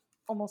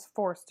almost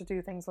forced to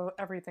do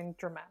everything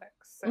dramatic.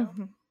 So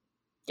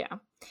yeah,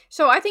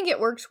 so I think it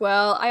works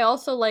well. I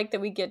also like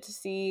that we get to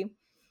see,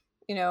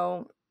 you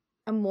know,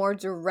 a more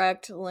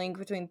direct link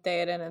between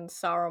Theoden and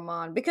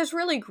Saruman, because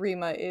really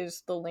Gríma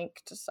is the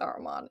link to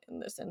Saruman in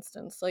this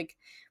instance, like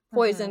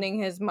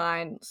poisoning his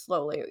mind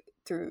slowly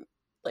through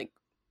like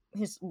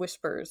his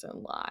whispers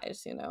and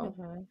lies, you know.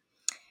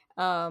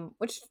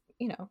 Which,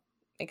 you know,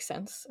 makes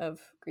sense of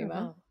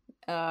Gríma.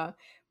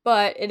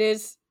 But it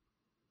is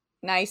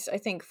nice, I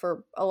think,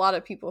 for a lot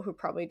of people who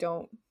probably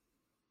don't,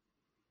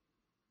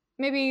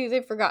 maybe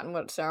they've forgotten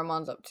what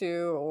Saruman's up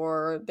to,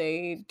 or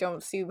they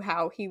don't see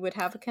how he would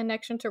have a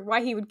connection to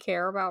why he would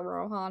care about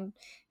Rohan.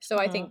 So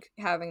I think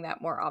having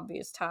that more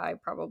obvious tie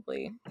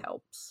probably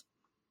helps.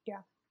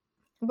 Yeah.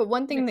 But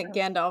one thing that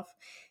Gandalf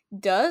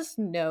does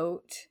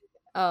note,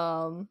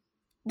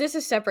 this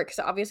is separate because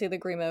obviously the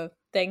Gríma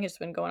thing has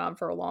been going on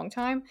for a long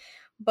time,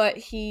 but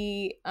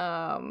he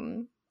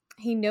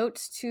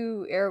notes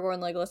to Aragorn,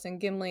 Legolas, and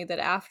Gimli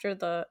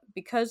that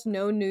because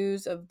no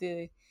news of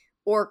the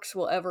orcs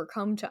will ever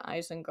come to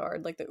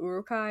Isengard, like the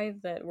Uruk-hai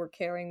that were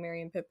carrying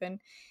Merry and Pippin,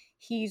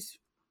 he's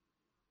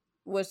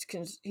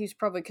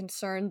probably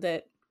concerned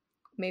that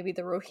maybe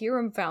the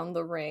Rohirrim found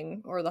the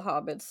ring, or the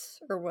hobbits,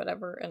 or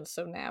whatever, and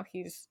so now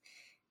he's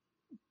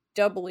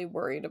doubly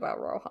worried about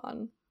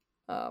Rohan.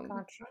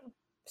 Gotcha.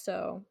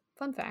 So,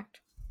 fun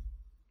fact.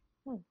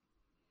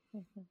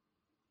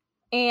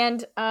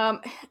 And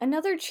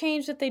another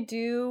change that they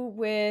do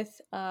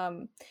with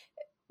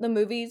the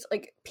movies,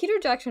 like Peter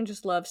Jackson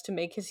just loves to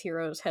make his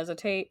heroes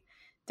hesitate.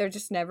 They're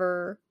just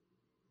never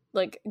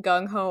like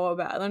gung-ho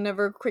about it. They're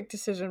never quick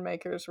decision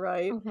makers,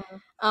 right?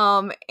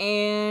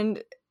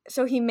 And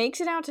so he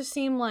makes it out to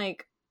seem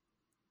like,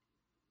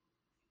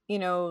 you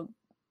know,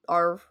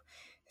 our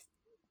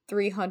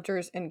three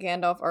hunters and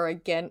Gandalf are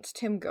against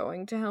him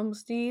going to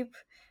Helm's Deep,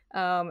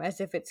 as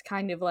if it's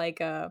kind of like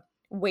a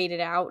waited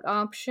out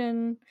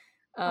option.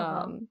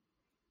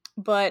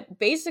 But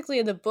basically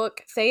in the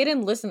book,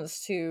 Theoden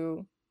listens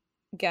to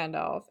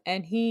Gandalf,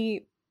 and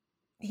he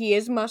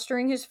is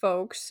mustering his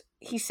folks.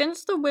 He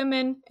sends the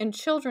women and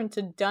children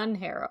to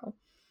Dunharrow,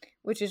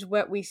 which is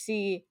what we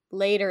see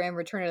later in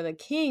Return of the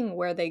King,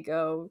 where they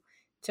go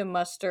to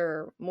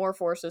muster more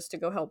forces to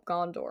go help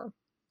Gondor.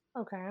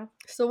 Okay.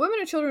 So women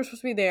and children are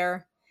supposed to be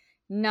there,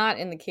 not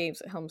in the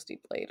caves at Helm's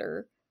Deep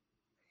later.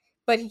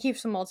 But he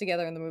keeps them all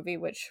together in the movie,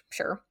 which,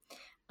 sure.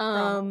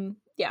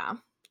 Yeah.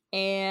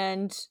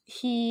 And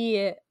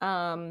he,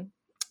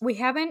 we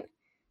haven't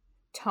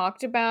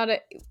talked about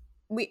it.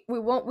 We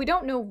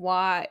don't know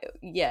why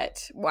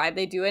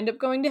they do end up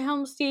going to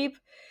Helm's Deep.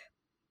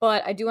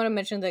 But I do want to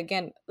mention that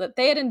again, that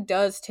Theoden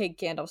does take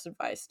Gandalf's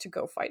advice to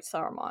go fight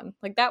Saruman.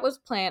 Like, that was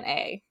plan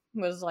A.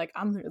 Was like,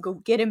 I'm gonna go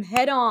get him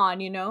head on,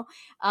 you know?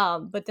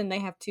 But then they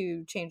have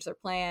to change their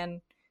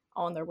plan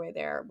on their way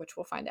there, which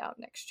we'll find out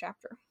next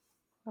chapter.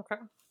 Okay.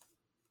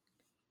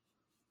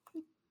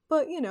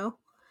 But, you know,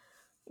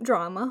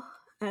 drama,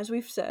 as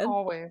we've said.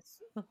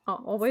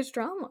 Always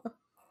drama.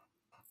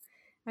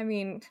 I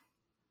mean,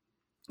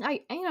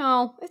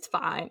 it's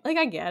fine. Like,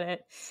 I get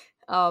it.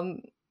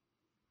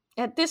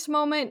 At this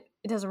moment,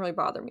 it doesn't really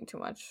bother me too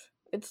much.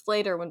 It's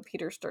later when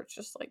Peter starts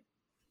just, like,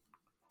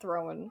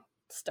 throwing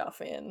stuff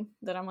in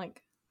that I'm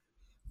like,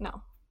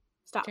 no,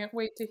 stop. Can't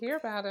wait to hear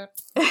about it.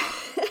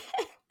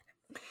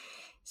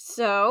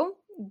 So,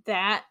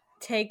 that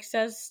takes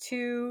us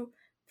to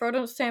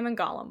Frodo, Sam, and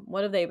Gollum.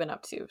 What have they been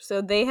up to?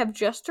 So they have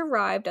just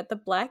arrived at the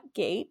Black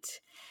Gate,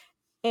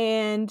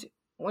 and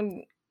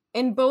when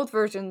in both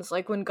versions,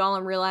 like when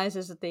Gollum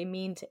realizes that they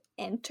mean to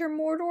enter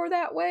Mordor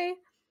that way,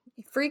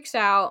 he freaks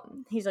out.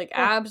 He's like,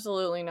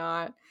 absolutely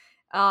not.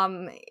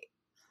 But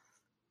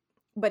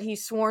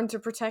he's sworn to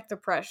protect the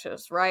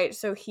precious, right?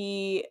 So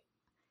he's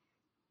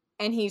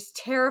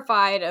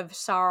terrified of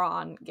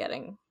Sauron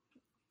getting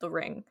the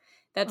ring.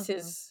 That's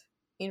his,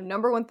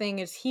 number one thing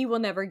is he will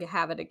never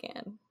have it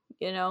again,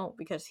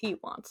 because he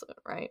wants it,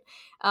 right?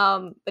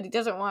 But he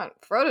doesn't want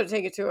Frodo to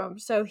take it to him,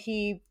 so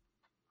he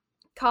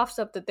coughs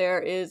up that there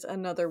is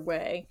another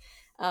way.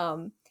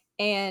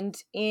 And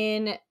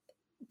in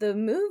the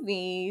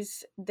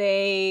movies,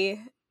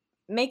 they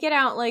make it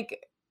out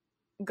like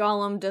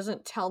Gollum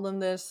doesn't tell them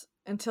this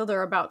until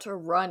they're about to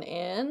run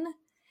in.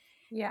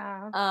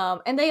 Yeah.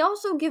 And they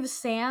also give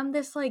Sam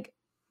this, like,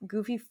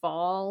 goofy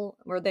fall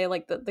where they,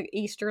 like, the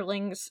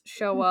Easterlings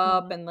show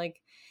up, and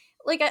like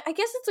I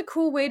guess it's a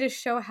cool way to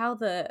show how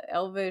the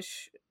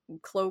Elvish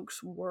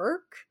cloaks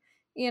work,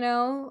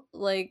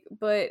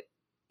 but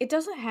it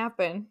doesn't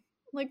happen.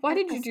 Like, why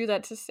did you do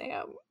that to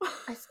Sam?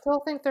 I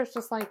still think there's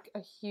just, like,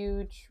 a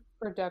huge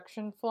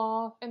production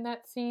flaw in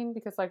that scene,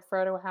 because, like,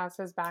 Frodo has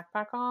his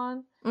backpack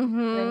on,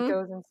 and then he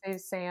goes and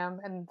saves Sam,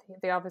 and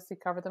they obviously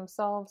cover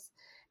themselves,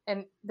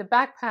 and the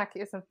backpack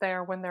isn't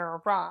there when they're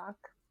a rock,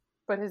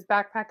 but his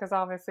backpack is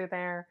obviously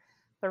there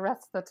the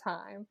rest of the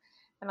time,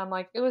 and I'm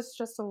like, it was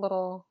just a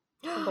little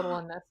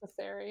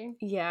unnecessary.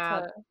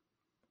 Yeah.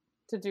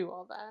 To do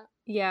all that.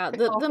 Yeah. I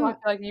feel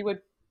like you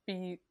would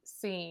be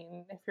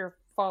seen if you're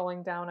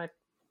falling down a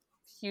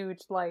huge,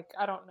 like,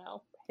 I don't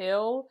know,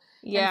 hill.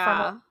 Yeah. In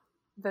front of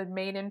the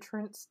main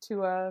entrance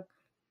to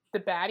the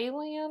baddie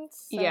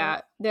lands. So. Yeah.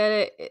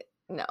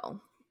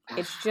 No.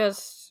 It's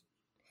just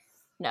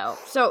no.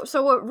 So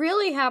what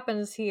really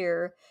happens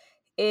here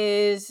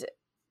is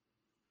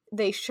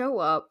they show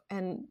up,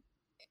 and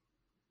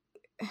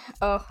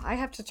I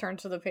have to turn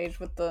to the page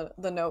with the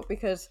note,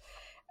 because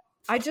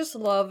I just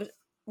love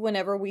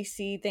whenever we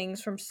see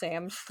things from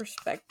Sam's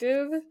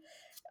perspective.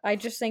 I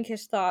just think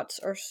his thoughts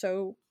are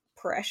so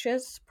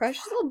precious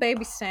little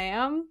baby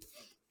Sam.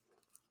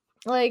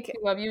 Like, I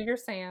love you, you're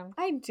Sam.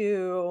 I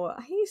do.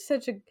 He's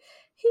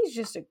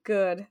just a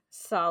good,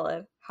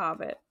 solid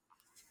hobbit.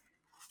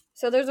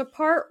 So there's a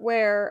part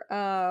where,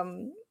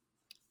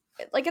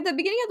 like, at the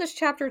beginning of this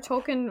chapter,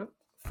 Tolkien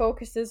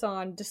focuses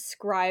on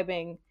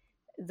describing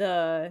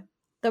the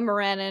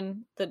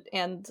Morannon,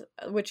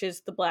 which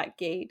is the Black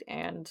Gate,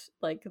 and,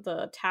 like,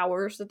 the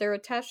towers that they're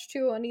attached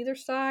to on either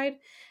side.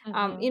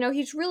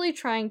 He's really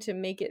trying to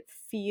make it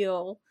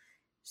feel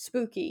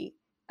spooky.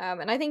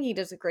 And I think he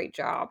does a great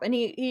job. And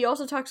he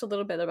also talks a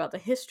little bit about the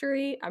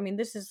history. I mean,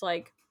 this is,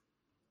 like,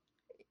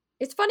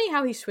 it's funny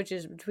how he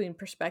switches between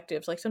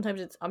perspectives. Like, sometimes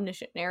it's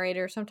omniscient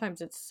narrator,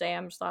 sometimes it's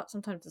Sam's thoughts,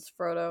 sometimes it's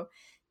Frodo,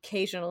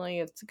 occasionally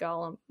it's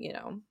Gollum,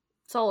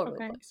 it's all over the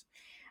place.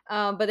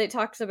 But it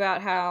talks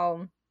about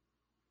how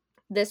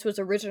this was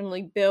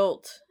originally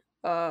built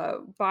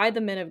by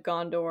the men of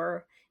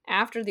Gondor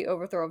after the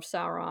overthrow of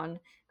Sauron,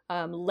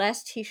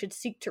 lest he should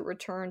seek to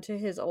return to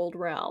his old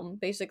realm.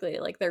 Basically,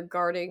 like, they're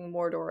guarding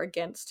Mordor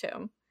against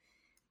him.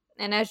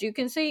 And as you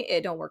can see,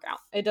 it don't work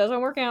out. It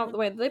doesn't work out the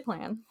way that they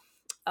plan.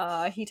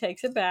 He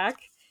takes it back,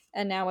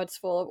 and now it's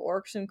full of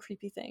orcs and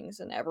creepy things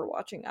and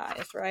ever-watching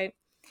eyes, right?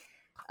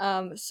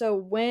 So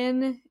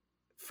when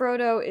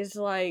Frodo is,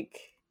 like,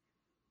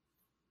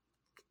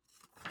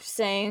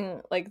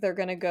 saying, like, they're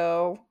gonna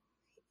go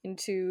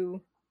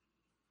into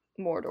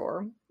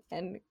Mordor,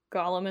 and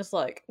Gollum is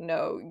like,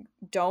 no,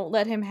 don't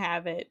let him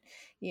have it,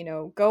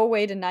 go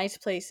away to nice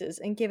places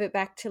and give it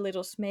back to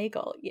little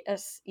Sméagol.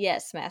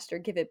 Yes, master,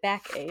 give it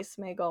back,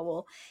 Sméagol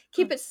will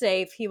keep it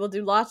safe. He will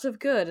do lots of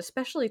good,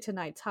 especially to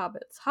night's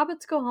hobbits.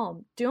 Hobbits, go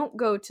home, don't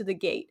go to the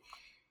gate.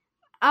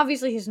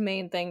 obviously his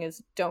main thing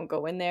is don't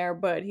go in there,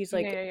 but he's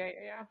like,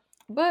 Yeah.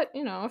 but,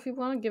 you know, if you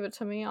want to give it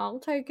to me, I'll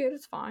take it.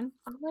 It's fine.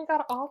 Oh my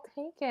god, I'll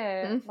take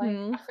it. Like,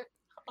 Mm-hmm.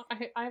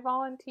 I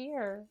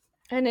volunteer.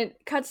 And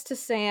it cuts to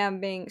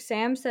Sam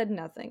said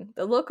nothing.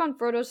 The look on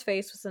Frodo's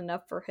face was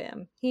enough for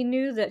him. He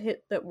knew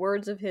that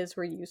words of his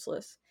were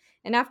useless.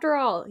 And after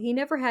all, he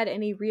never had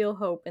any real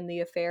hope in the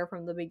affair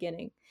from the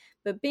beginning.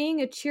 But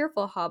being a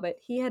cheerful hobbit,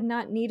 he had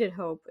not needed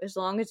hope as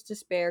long as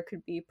despair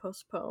could be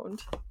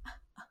postponed.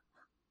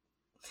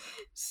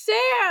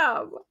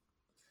 Sam!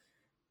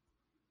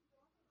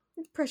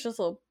 Precious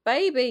little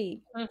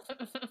baby.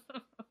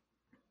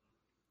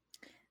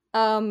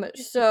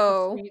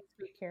 So sweet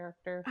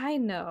character. I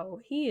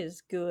know he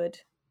is good.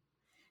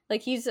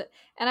 Like and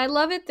I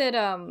love it that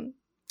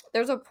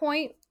there's a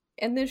point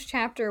in this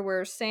chapter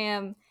where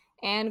Sam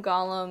and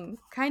Gollum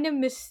kind of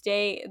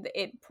mistake.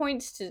 It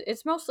points to,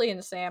 it's mostly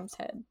in Sam's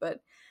head, but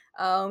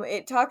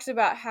it talks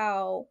about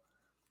how,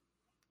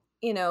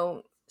 you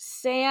know,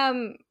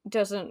 Sam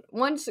doesn't,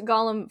 once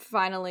Gollum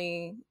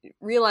finally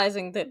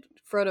realizing that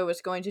Frodo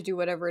is going to do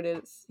whatever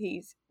it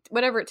is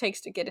whatever it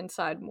takes to get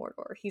inside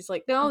Mordor, he's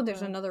like, no,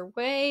 there's another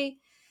way.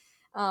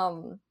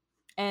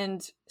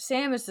 And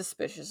Sam is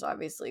suspicious,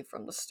 obviously,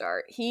 from the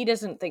start. He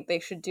doesn't think they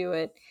should do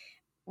it.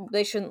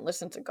 They shouldn't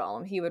listen to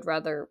Gollum. He would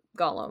rather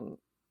Gollum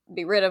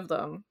be rid of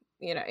them.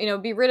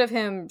 Be rid of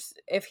him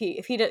if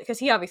he because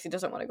he obviously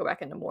doesn't want to go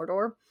back into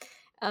Mordor.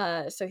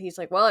 So he's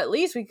like, well, at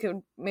least we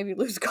could maybe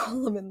lose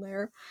Gollum in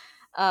there.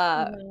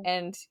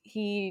 And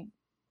he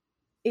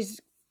is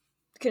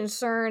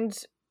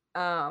concerned.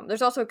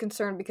 There's also a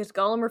concern because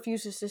Gollum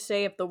refuses to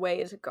say if the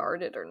way is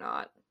guarded or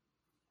not.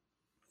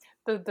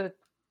 The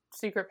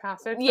secret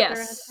passage?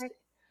 Yes.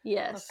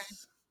 Yes. Okay.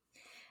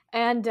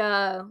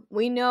 And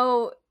we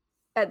know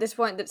at this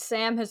point that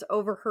Sam has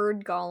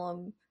overheard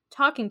Gollum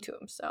talking to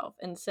himself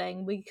and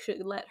saying we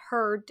should let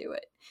her do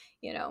it,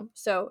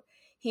 So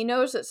he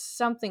knows that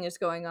something is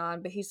going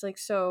on, but he's like,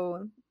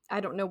 so I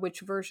don't know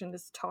which version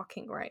is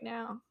talking right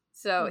now.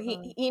 So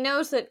he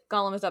knows that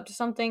Gollum is up to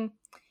something.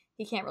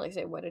 He can't really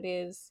say what it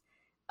is.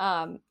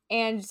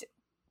 And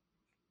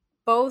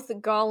both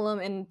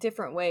Gollum, in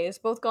different ways,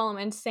 both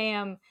Gollum and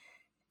Sam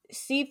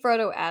see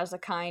Frodo as a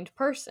kind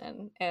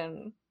person,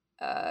 and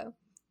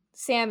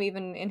Sam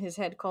even in his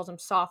head calls him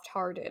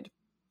soft-hearted,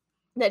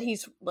 that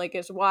he's like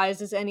as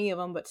wise as any of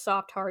them but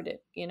soft-hearted,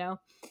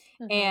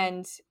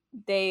 and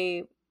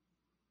they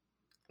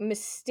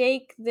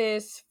mistake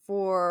this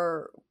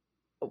for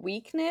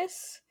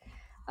weakness,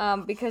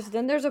 because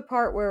then there's a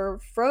part where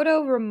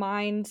Frodo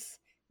reminds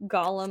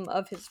Gollum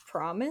of his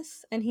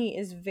promise, and he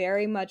is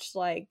very much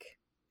like,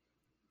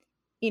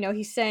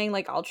 he's saying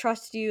like, I'll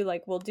trust you,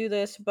 like we'll do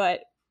this,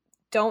 but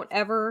don't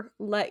ever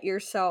let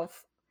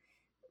yourself,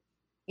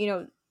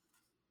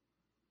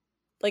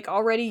 like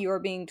already you're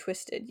being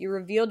twisted. You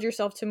revealed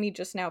yourself to me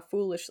just now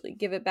foolishly.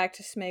 Give it back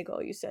to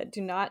Sméagol, you said.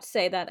 Do not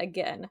say that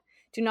again.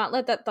 Do not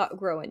let that thought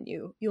grow in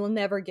you. You will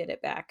never get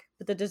it back.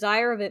 But the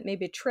desire of it may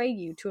betray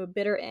you to a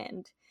bitter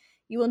end.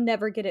 You will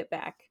never get it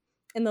back.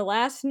 In the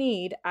last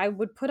need, I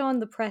would put on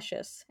the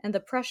precious, and the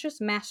precious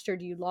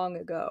mastered you long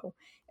ago.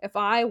 If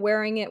I,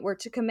 wearing it, were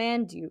to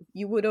command you,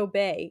 you would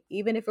obey,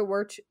 even if it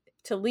were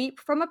to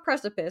leap from a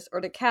precipice or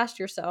to cast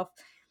yourself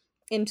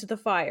into the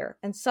fire,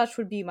 and such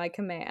would be my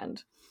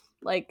command.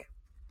 Like,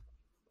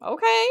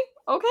 okay,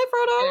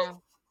 Frodo. Yeah.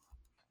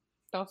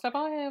 Don't step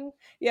on him.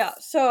 Yeah,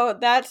 so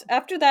that's,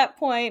 after that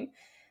point,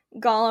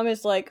 Gollum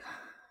is like,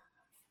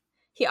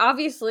 he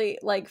obviously,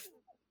 like,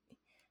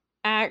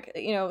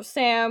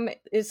 Sam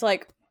is,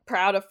 like,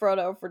 proud of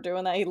Frodo for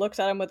doing that. He looks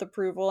at him with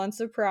approval and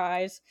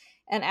surprise,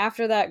 and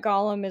after that,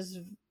 Gollum is,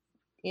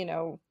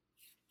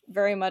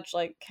 very much,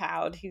 like,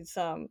 cowed.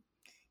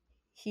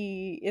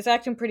 He is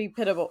acting pretty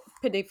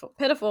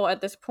pitiful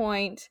at this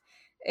point,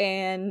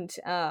 and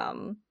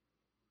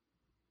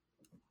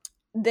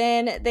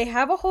then they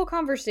have a whole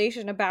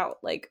conversation about,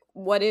 like,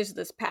 what is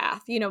this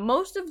path?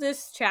 Most of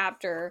this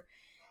chapter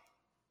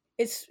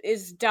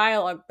is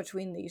dialogue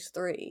between these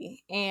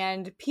three,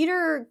 and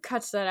Peter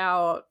cuts that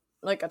out,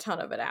 like, a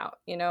ton of it out,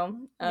 Yes.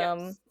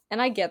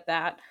 And I get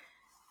that,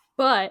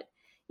 but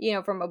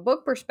from a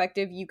book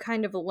perspective, you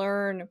kind of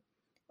learn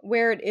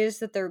where it is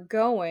that they're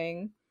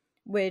going,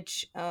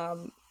 which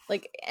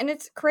and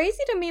it's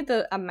crazy to me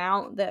the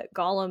amount that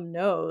Gollum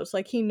knows.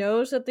 Like, he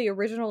knows that the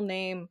original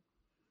name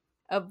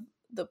of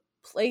the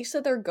place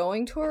that they're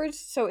going towards,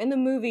 so in the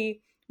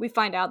movie we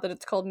find out that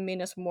it's called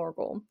Minas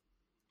Morgul,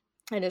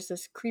 and it's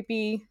this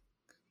creepy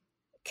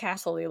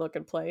castle-y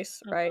looking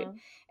place, right?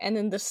 And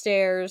then the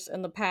stairs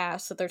and the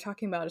pass that they're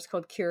talking about is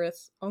called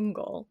Cirith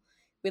Ungol.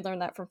 We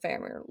learned that from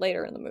Faramir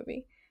later in the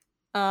movie.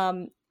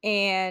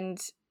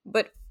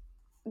 But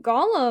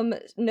Gollum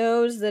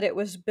knows that it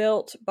was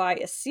built by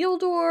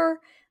Isildur.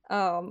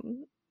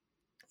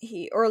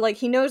 He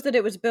knows that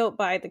it was built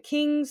by the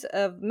kings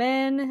of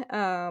men,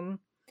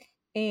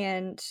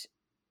 and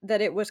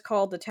that it was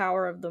called the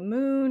Tower of the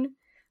Moon.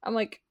 I'm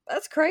like,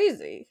 that's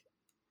crazy.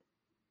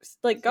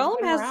 Like,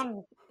 Gollum has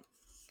around.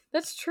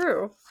 That's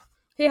true.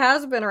 He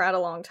has been around a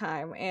long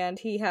time, and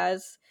he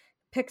has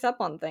picks up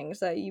on things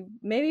that you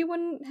maybe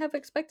wouldn't have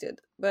expected.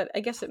 But I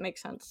guess it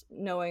makes sense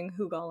knowing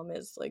who Gollum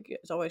is. Like,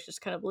 it's always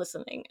just kind of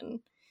listening and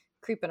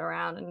creeping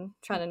around and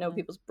trying to know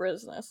people's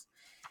business.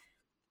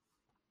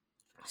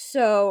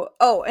 So,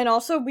 and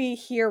also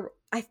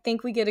I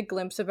think we get a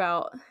glimpse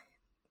about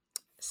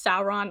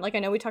Sauron. Like, I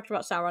know we talked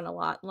about Sauron a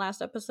lot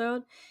last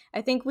episode.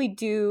 I think we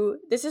do.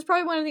 This is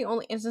probably one of the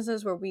only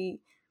instances where we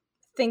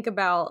think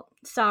about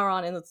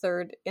Sauron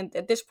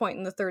at this point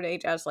in the Third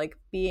Age as like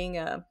being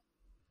a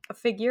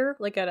figure,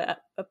 like a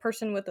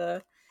person with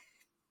a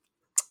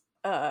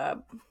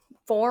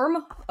form,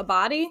 a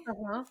body.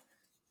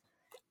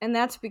 And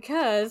that's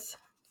because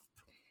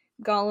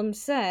Gollum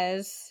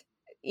says,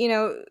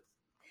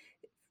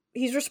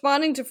 he's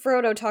responding to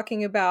Frodo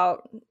talking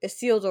about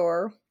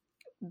Isildur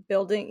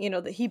building,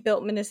 that he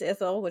built Minas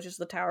Ithil, which is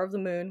the Tower of the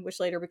Moon, which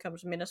later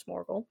becomes Minas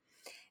Morgul.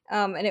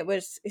 And it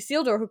was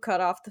Isildur who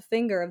cut off the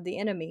finger of the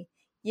enemy.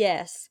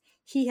 Yes,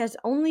 he has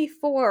only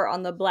 4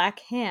 on the black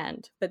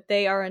hand, but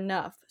they are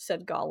enough,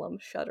 said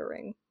Gollum,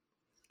 shuddering.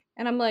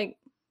 And I'm like,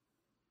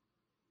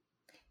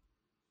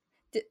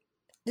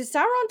 did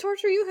Sauron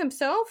torture you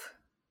himself?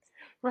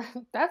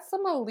 That's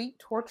some elite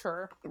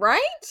torture.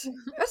 Right?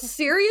 That's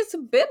serious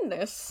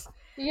business.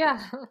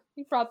 Yeah,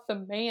 he brought the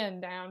man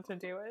down to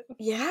do it.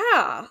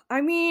 Yeah,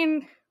 I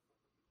mean,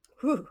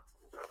 whew.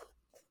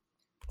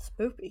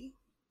 Spoopy.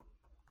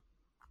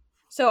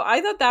 So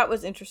I thought that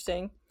was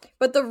interesting.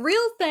 But the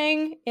real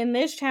thing in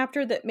this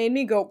chapter that made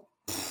me go,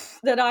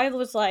 that I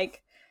was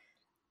like,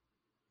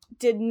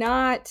 did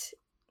not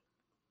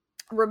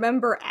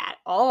remember at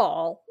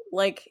all.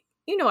 Like,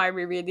 I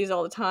reread these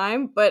all the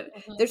time, but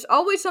there's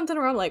always something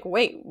where I'm like,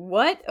 wait,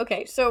 what?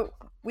 Okay, so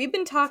we've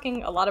been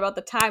talking a lot about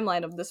the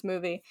timeline of this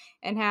movie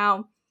and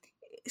how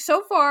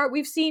so far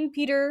we've seen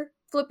Peter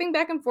flipping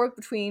back and forth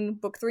between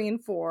book 3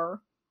 and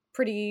 4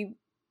 pretty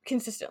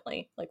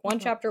consistently, like one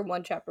chapter,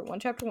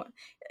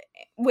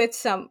 with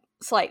some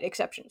slight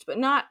exceptions, but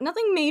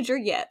nothing major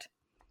yet.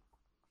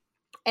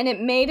 And it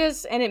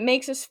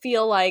makes us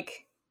feel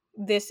like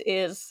this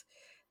is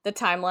the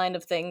timeline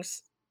of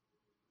things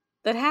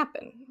that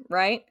happen,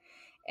 right?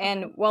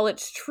 And while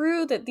it's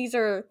true that these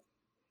are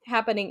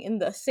happening in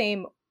the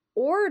same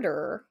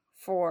order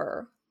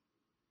for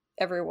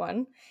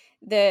everyone,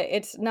 that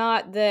it's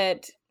not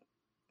that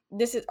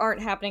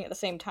aren't happening at the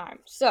same time.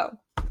 So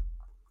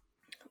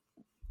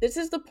this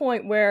is the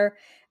point where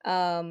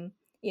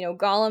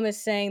Gollum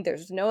is saying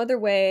there's no other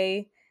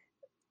way,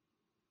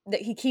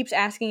 that he keeps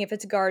asking if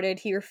it's guarded.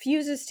 He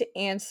refuses to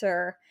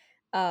answer.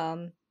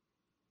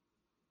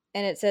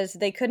 And it says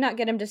they could not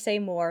get him to say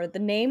more. The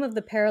name of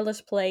the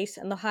perilous place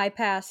and the high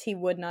pass he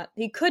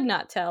could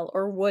not tell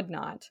or would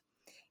not.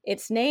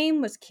 Its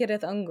name was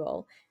Cirith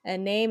Ungol, a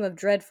name of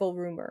dreadful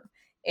rumor.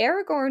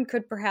 Aragorn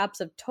could perhaps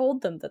have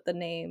told them that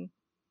name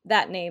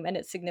and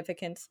its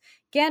significance.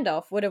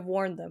 Gandalf would have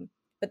warned them.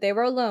 But they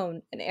were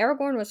alone, and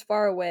Aragorn was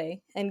far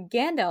away, and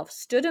Gandalf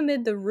stood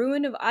amid the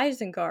ruin of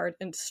Isengard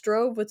and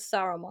strove with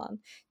Saruman,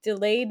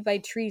 delayed by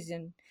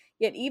treason.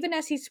 Yet even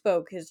as he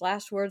spoke his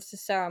last words to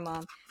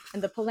Saruman,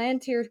 and the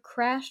Palantir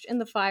crashed in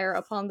the fire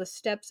upon the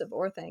steps of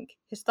Orthanc,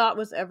 his thought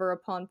was ever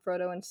upon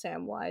Frodo and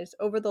Samwise.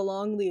 Over the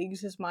long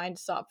leagues his mind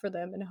sought for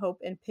them in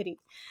hope and pity.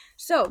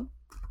 So,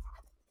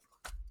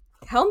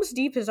 Helm's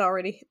Deep is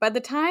already... By the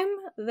time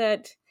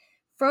that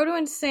Frodo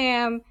and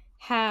Sam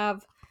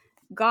have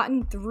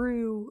gotten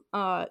through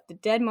the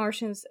Dead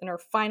Martians and are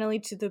finally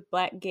to the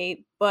Black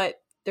Gate, but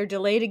they're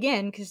delayed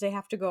again because they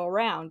have to go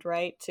around,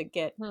 right, to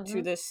get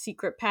to this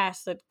secret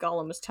pass that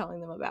Gollum is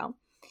telling them about.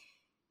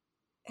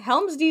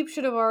 Helm's Deep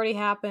should have already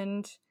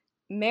happened.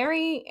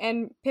 Merry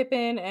and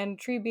Pippin and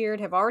Treebeard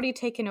have already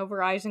taken over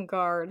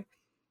Isengard.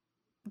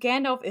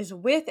 Gandalf is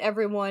with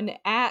everyone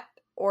at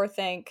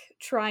Orthanc,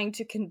 trying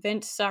to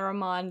convince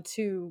Saruman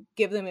to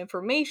give them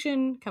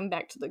information, come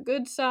back to the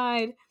good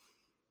side,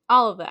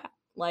 all of that.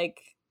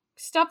 Like,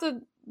 stuff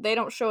that they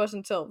don't show us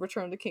until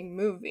Return of the King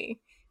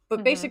movie.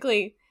 But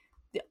basically,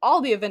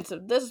 all the events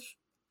of this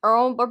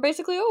are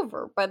basically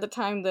over by the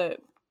time that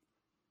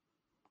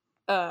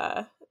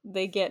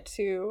they get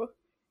to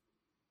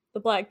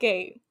the Black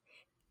Gate.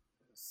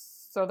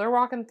 So they're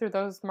walking through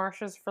those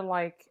marshes for,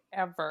 like,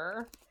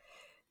 ever.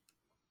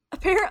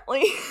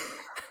 Apparently.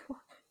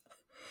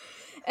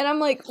 And I'm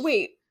like,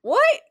 wait,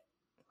 what?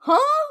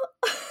 Huh?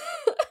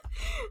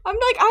 I'm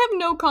like, I have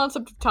no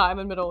concept of time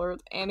in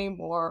Middle-earth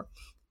anymore.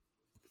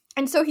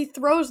 And so he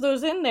throws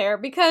those in there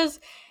because,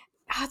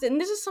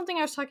 and this is something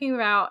I was talking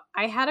about,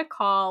 I had a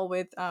call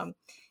with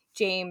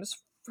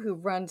James, who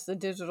runs the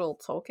Digital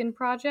Tolkien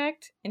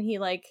Project, and he,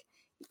 like,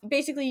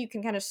 basically you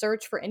can kind of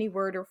search for any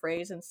word or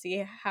phrase and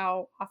see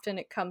how often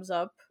it comes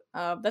up.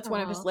 That's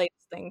one of his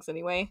latest things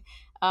anyway,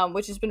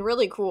 which has been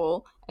really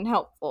cool and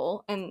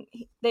helpful. And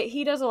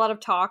he does a lot of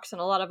talks and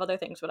a lot of other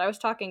things, but I was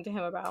talking to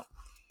him about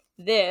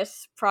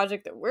this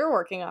project that we're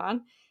working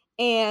on,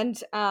 and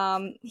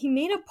he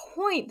made a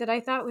point that I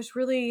thought was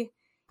really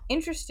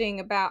interesting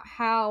about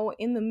how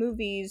in the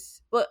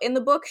movies, well, in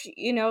the books,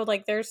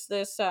 like there's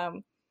this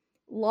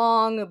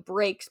long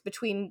breaks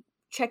between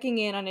checking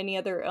in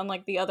on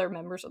like the other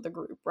members of the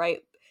group, right?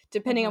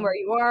 Depending on where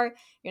you are,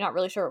 you're not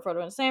really sure what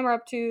Frodo and Sam are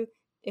up to.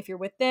 If you're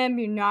with them,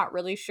 you're not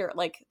really sure.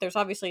 Like, there's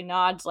obviously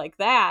nods like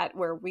that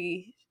where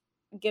we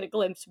get a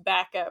glimpse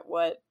back at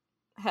what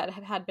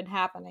had been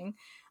happening,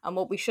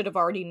 what we should have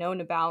already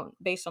known about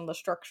based on the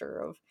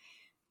structure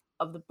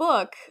of the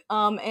book.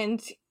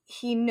 And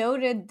he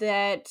noted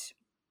that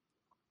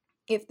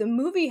if the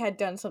movie had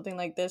done something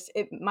like this,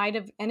 it might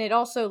have, and it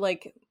also,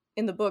 like,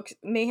 in the book,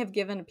 may have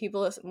given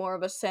people more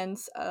of a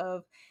sense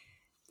of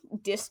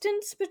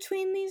distance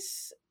between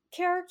these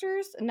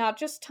characters, not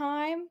just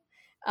time,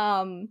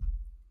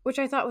 which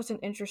I thought was an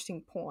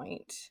interesting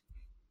point.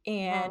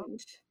 And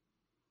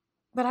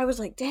but I was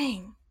like,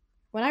 dang,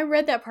 when I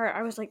read that part,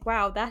 I was like,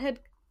 wow, that had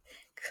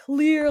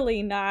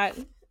clearly not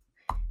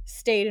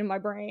stayed in my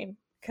brain,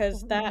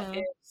 because that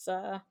is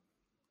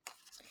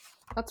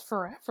that's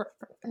forever.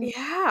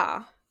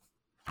 Yeah.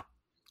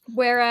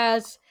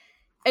 Whereas,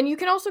 and you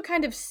can also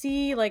kind of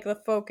see, like, the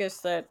focus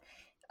that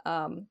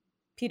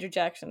Peter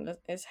Jackson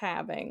is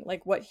having,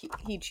 like what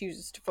he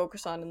chooses to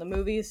focus on in the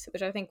movies,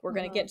 which I think we're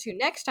going to get to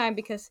next time,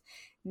 because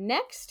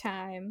next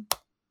time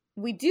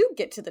we do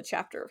get to the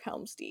chapter of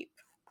Helm's Deep.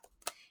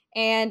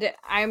 And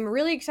I'm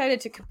really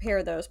excited to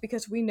compare those,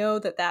 because we know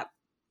that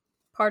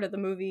part of the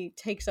movie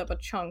takes up a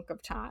chunk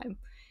of time.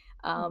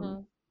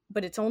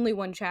 But it's only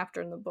one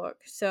chapter in the book.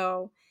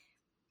 So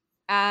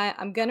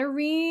I'm going to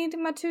read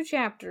my 2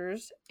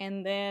 chapters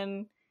and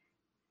then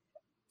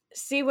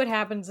see what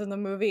happens in the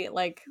movie.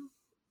 Like,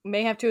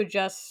 may have to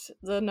adjust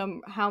the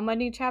how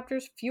many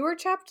chapters? Fewer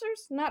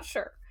chapters? Not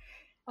sure.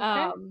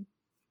 Okay.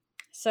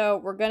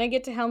 So we're going to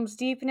get to Helm's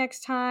Deep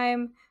next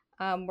time.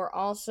 We're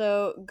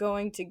also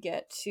going to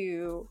get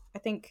to, I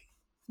think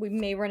we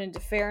may run into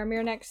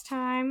Faramir next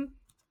time.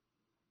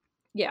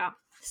 Yeah.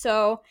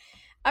 So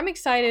I'm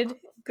excited.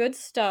 Good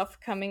stuff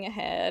coming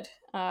ahead.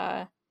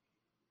 And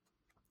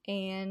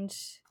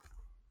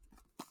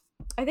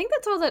I think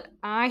that's all that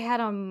I had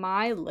on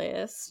my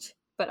list.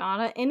 But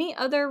Anna, any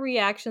other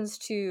reactions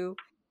to...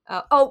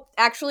 oh,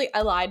 actually,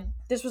 I lied.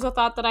 This was a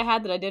thought that I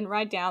had that I didn't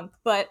write down.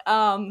 But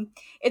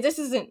this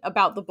isn't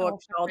about the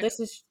book at all. This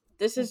is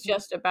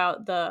just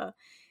about the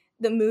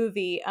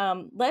movie.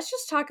 Let's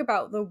just talk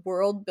about the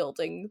world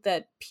building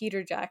that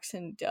Peter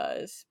Jackson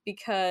does,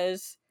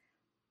 because,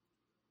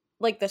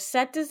 like, the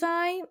set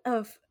design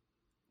of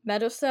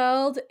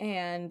Meduseld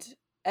and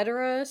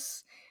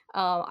Edoras,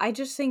 I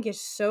just think is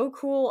so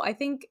cool. I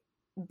think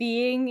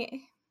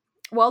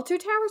while Two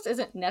Towers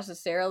isn't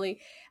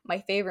necessarily my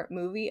favorite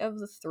movie of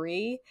the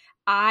 3,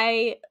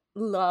 I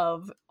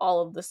love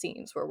all of the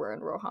scenes where we're in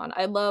Rohan.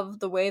 I love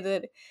the way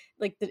that,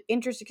 like, the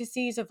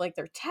intricacies of, like,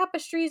 their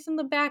tapestries in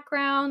the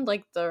background,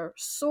 like the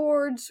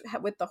swords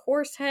with the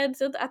horse heads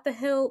at the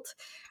hilt.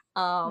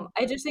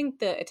 I just think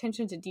the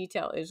attention to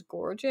detail is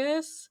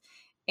gorgeous,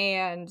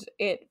 and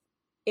it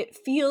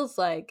feels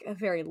like a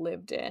very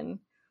lived-in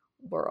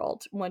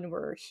world when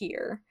we're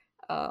here,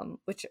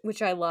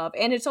 which I love.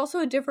 And it's also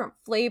a different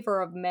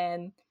flavor of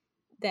men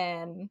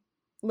than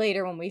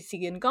later when we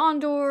see in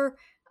Gondor,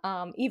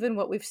 even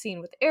what we've seen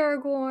with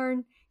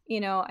Aragorn.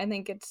 I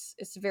think it's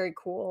very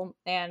cool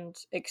and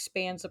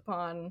expands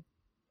upon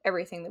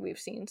everything that we've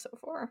seen so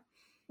far.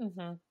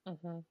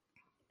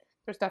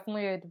 There's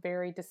definitely a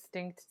very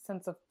distinct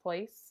sense of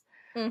place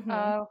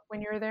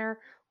when you're there,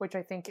 which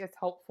I think is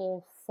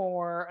helpful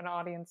for an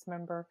audience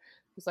member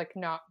who's, like,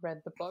 not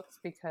read the books,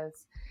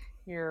 because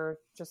you're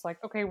just like,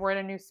 okay, we're in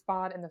a new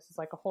spot and this is,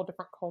 like, a whole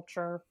different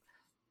culture,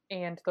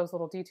 and those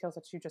little details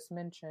that you just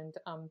mentioned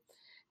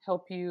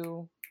help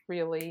you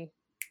really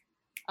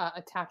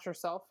attach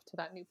yourself to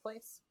that new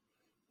place.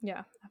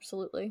 Yeah,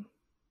 absolutely.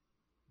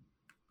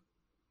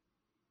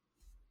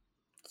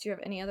 Do you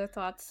have any other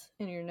thoughts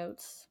in your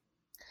notes?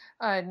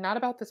 Not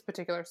about this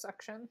particular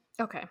section.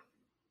 Okay.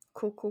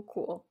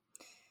 Cool.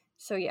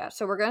 So yeah,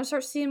 so we're gonna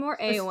start seeing more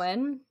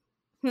Éowyn.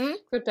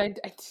 But I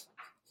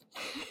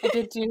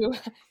did do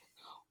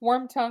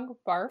Wormtongue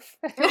barf.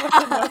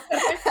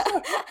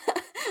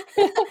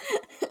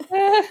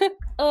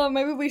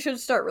 Maybe we should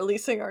start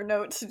releasing our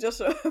notes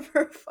just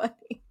for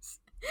funnies.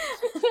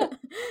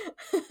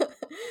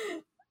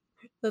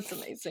 That's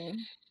amazing.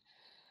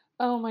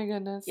 Oh my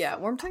goodness. Yeah,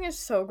 Wormtongue is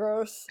so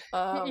gross.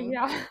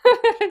 Yeah.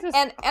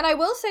 And I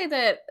will say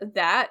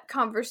that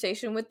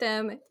conversation with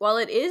them, while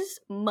it is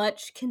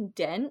much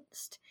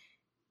condensed,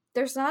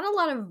 there's not a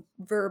lot of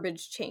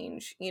verbiage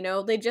change.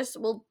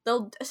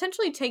 They'll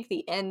essentially take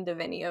the end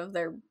of any of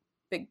their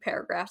big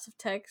paragraphs of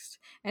text,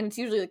 and it's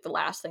usually, like, the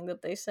last thing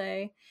that they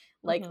say,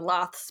 like,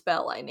 Loth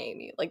spell I name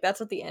you. Like, that's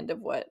at the end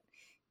of what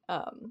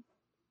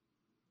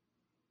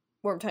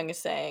Wormtongue is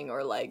saying,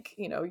 or, like,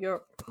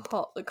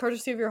 the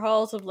courtesy of your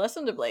halls of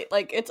lesson to blade.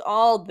 Like, it's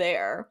all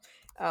there,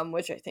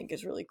 which I think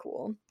is really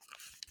cool.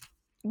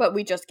 But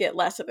we just get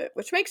less of it,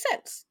 which makes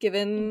sense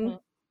given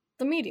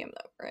the medium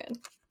that we're in.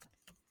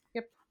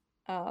 Yep.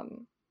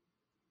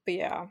 But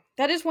yeah,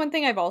 that is one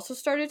thing I've also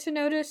started to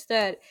notice,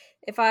 that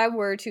if I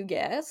were to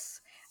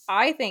guess,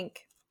 I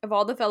think of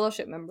all the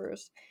Fellowship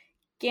members,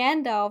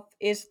 Gandalf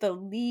is the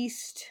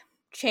least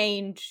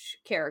change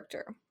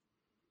character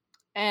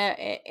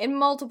in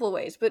multiple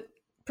ways, but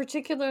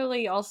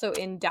particularly also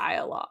in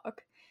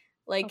dialogue.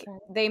 Like,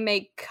 they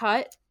may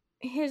cut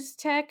his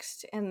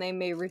text and they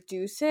may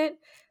reduce it,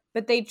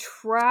 but they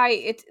try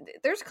it.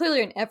 There's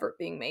clearly an effort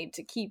being made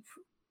to keep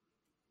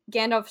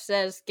Gandalf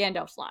says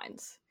Gandalf's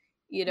lines,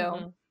 you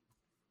know.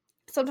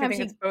 Sometimes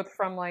it's both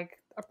from like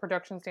a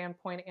production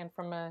standpoint and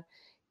from a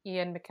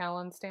Ian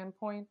McKellen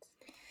standpoint.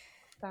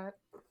 That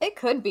it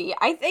could be.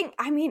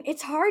 I mean,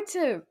 it's hard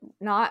to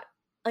not,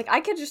 like,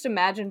 I could just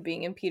imagine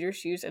being in Peter's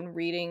shoes and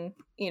reading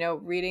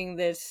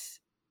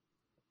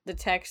the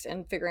text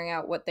and figuring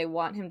out what they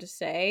want him to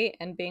say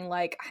and being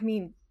like, I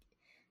mean,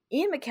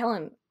 Ian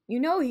McKellen,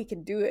 he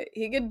could do it.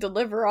 He could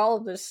deliver all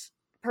of this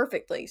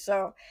perfectly.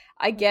 So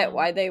I get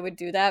why they would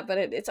do that, but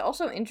it's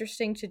also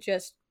interesting to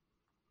just,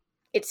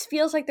 it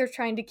feels like they're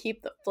trying to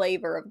keep the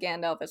flavor of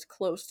Gandalf as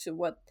close to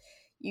what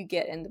you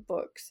get in the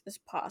books as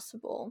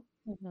possible.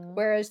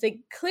 Whereas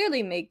they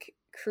clearly make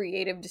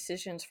creative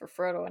decisions for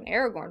Frodo and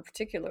Aragorn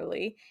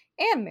particularly,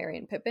 and Merry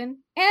and Pippin,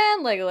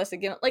 and Legolas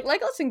and Gimli. Like,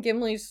 Legolas and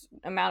Gimli's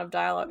amount of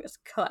dialogue is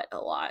cut a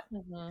lot,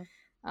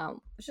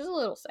 which is a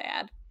little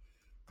sad.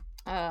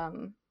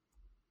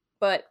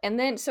 But, and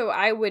then, so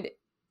I would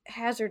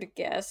hazard a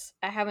guess,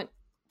 I haven't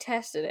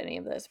tested any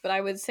of this, but I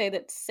would say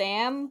that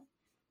Sam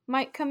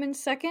might come in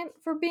second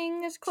for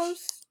being as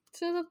close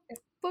to the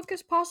book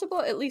as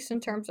possible, at least in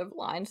terms of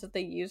lines that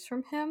they use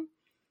from him.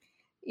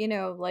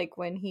 Like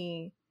when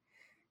he,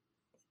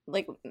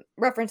 like,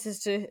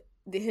 references to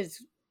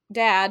his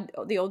dad,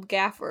 the old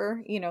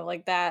gaffer,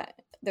 like that.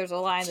 There's a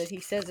line that he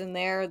says in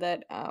there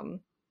that,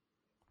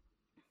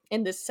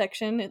 in this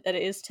section, that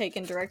is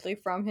taken directly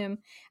from him.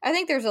 I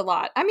think there's a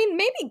lot. I mean,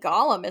 maybe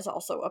Gollum is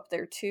also up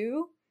there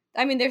too.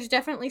 I mean, there's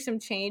definitely some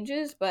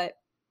changes, but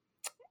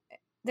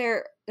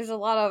there's a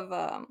lot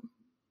of,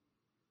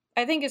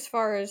 I think as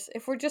far as,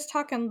 if we're just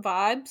talking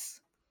vibes,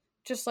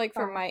 just like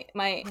for my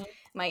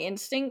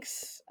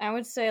instincts, I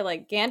would say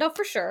like Gandalf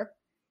for sure.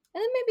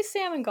 And then maybe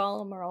Sam and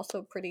Gollum are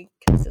also pretty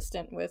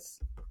consistent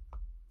with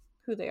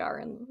who they are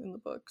in the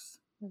books.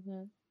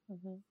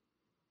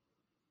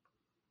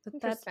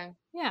 Interesting.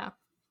 Yeah.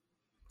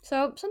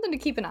 So, something to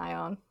keep an eye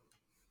on.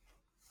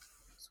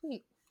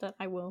 Sweet. That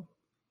I will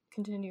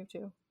continue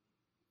to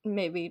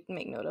maybe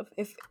make note of.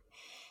 If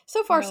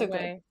so far, so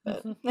good.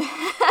 But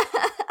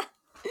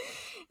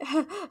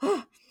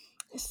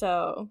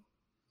so,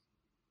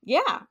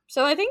 yeah.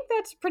 So I think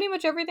that's pretty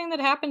much everything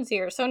that happens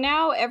here. So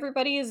now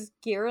everybody is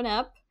gearing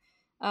up.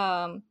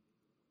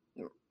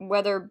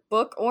 Whether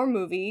book or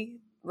movie,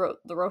 the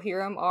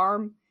Rohirrim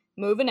are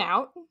moving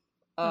out.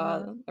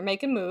 They're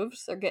making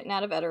moves. They're getting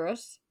out of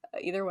Edoras,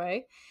 either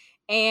way.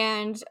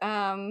 And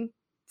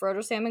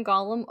Frodo, Sam, and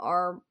Gollum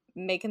are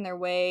making their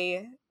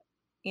way.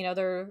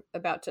 They're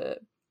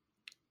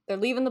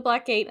leaving the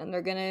Black Gate, and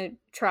they're gonna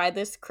try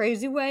this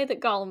crazy way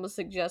that Gollum was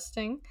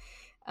suggesting,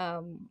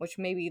 which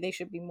maybe they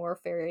should be more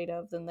afraid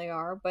of than they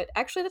are. But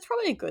actually, that's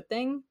probably a good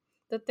thing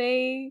that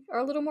they are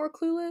a little more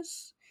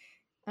clueless.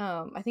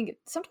 I think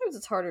sometimes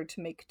it's harder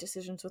to make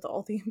decisions with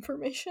all the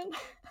information.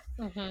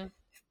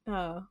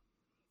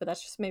 But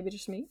that's just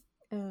me.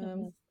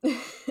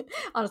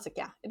 Honestly,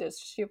 yeah, it is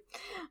just you.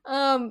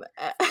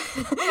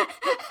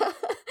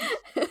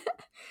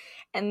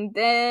 And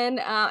then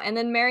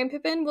Merry and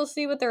Pippin, we'll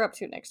see what they're up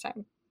to next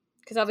time.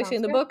 Because obviously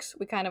in the books,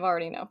 we kind of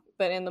already know.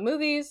 But in the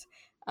movies,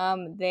 we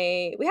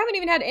haven't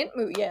even had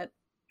Entmoot yet.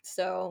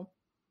 So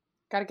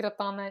gotta get up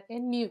on that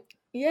Entmoot.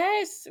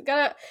 Yes,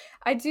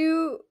 I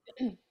do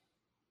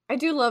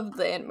love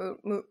the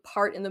Entmoot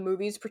part in the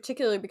movies,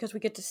 particularly because we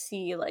get to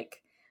see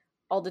like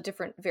all the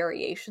different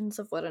variations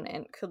of what an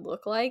Ent could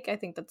look like. I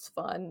think that's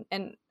fun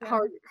and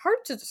hard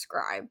to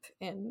describe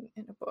in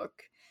a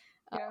book.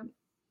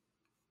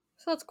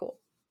 So that's cool.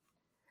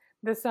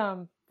 This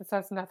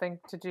has nothing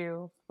to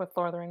do with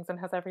Lord of the Rings and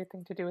has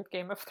everything to do with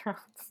Game of Thrones.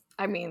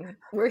 I mean,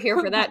 we're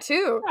here for that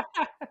too.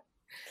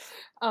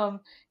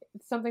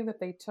 Something that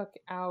they took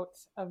out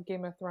of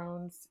Game of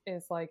Thrones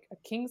is like a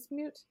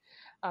Kingsmoot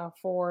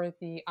for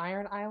the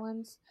Iron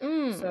Islands.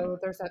 So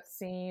there's that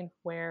scene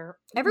where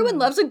everyone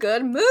loves a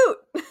good moot.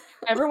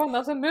 Everyone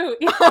loves a moot.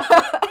 And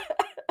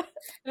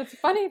it's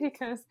funny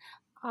because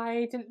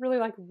I didn't really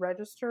like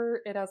register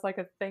it as like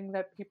a thing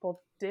that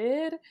people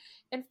did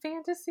in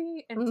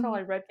fantasy until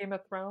I read Game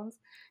of Thrones,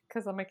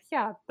 because I'm like,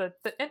 yeah, the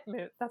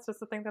Entmoot, that's just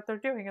the thing that they're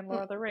doing in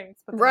Lord of the Rings.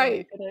 But then when they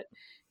did it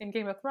in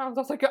Game of Thrones,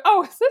 I was like,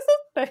 oh, is this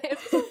a thing?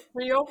 Is this a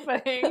real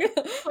thing?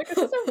 Like, is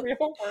this a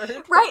real word?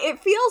 Right, it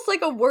feels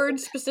like a word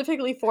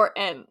specifically for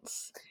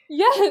Ents.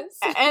 Yes.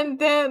 And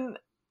then,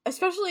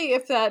 especially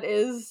if that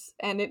is,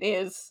 and it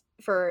is,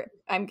 for,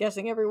 I'm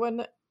guessing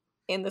everyone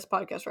in this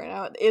podcast right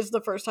now, is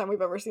the first time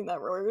we've ever seen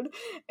that word,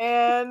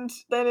 and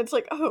then it's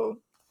like, oh,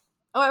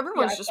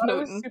 everyone's just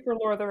mooting. It was super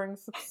Lord of the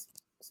Rings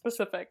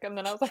specific, and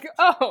then I was like,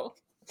 oh,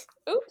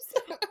 oops.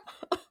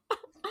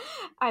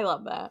 I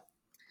love that.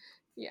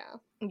 Yeah.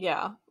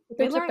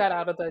 They took that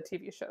out of the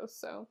TV shows,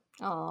 so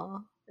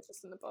it's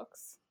just in the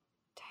books.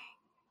 Dang.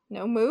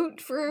 No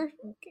moots for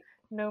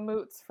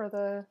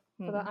the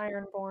for the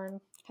Ironborn.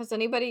 Has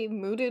anybody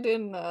mooted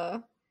in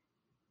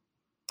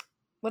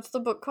what's the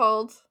book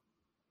called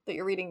that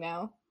you're reading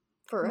now?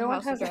 For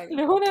House of Dragon.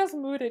 No one has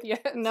mooted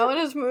yet. No one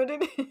has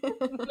mooted?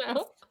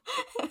 No.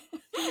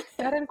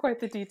 Not in quite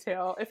the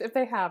detail. If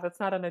they have, it's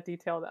not in a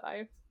detail that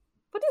I...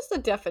 What is the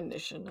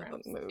definition of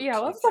a moot? Yeah,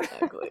 let's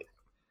exactly.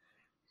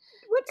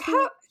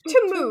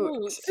 To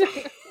moot.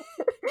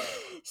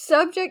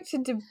 Subject to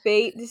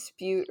debate,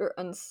 dispute, or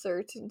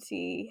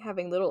uncertainty,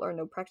 having little or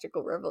no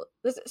practical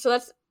So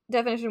that's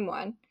definition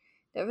 1.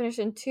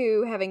 Definition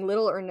 2, having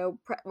little or no...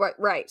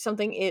 Right,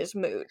 something is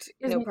moot.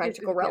 No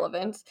practical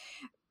relevance.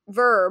 Yeah.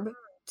 Verb,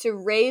 to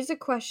raise a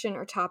question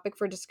or topic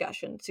for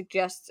discussion,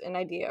 suggests an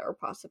idea or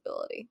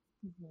possibility.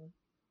 Mm-hmm.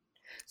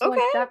 So,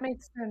 okay. That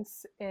makes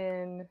sense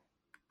in...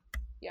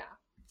 Yeah.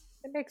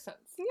 It makes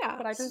sense. Yeah.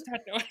 But I just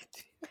had no idea.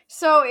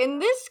 So, in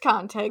this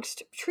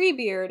context,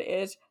 Treebeard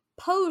is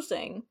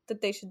posing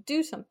that they should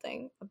do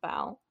something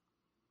about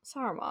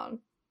Saruman.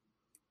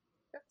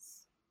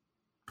 Yes.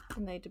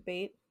 And they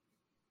debate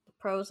the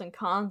pros and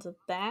cons of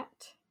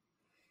that,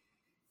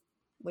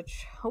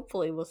 which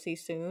hopefully we'll see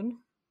soon.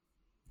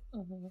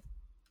 Mm-hmm.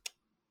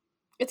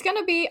 It's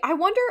gonna be...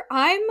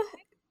 I'm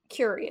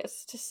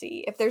curious to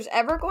see if there's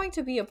ever going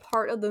to be a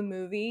part of the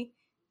movie,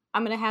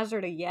 I'm gonna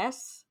hazard a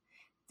yes,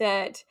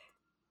 that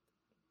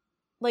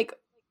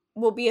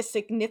will be a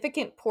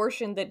significant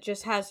portion that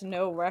just has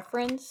no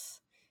reference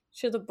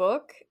to the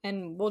book,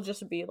 and we'll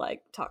just be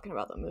talking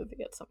about the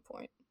movie at some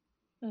point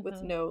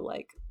with no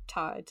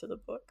tie to the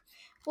book.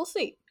 We'll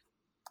see.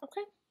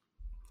 Okay.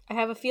 I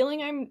have a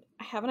feeling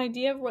I have an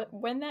idea of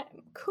when that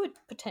could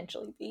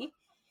potentially be,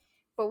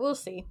 but we'll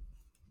see.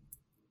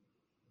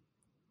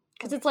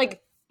 Because it's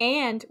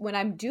and when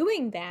I'm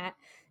doing that,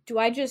 do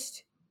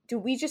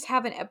we just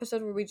have an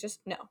episode where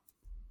no.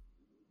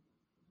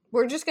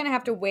 We're just going to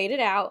have to wait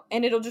it out,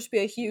 and it'll just be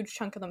a huge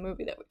chunk of the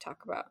movie that we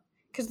talk about.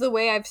 Because the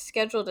way I've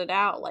scheduled it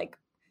out,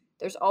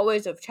 there's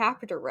always a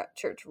chapter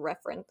to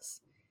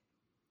reference.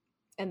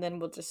 And then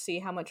we'll just see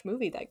how much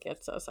movie that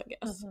gets us, I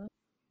guess. Mm-hmm.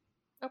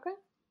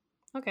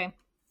 Okay.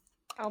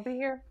 I'll be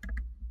here.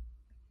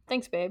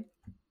 Thanks, babe.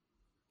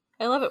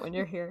 I love it when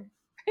you're here.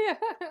 Yeah.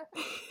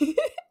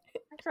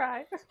 I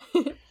try.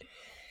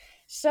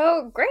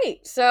 So,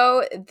 great.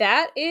 So,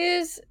 that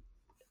is...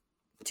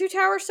 2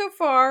 Towers so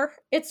far.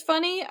 It's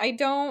funny, I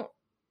don't...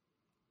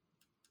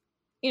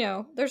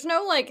 there's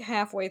no,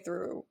 halfway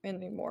through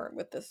anymore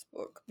with this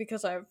book,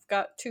 because I've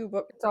got 2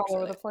 books. It's all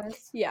over the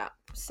place. Yeah,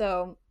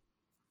 so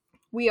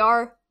we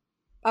are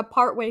a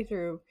part way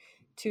through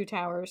 2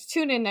 Towers.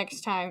 Tune in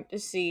next time to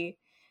see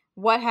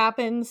what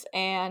happens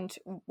and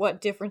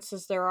what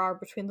differences there are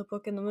between the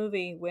book and the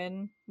movie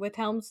with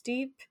Helm's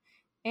Deep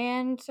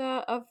and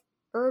of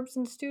Herbs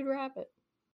and Stewed Rabbit.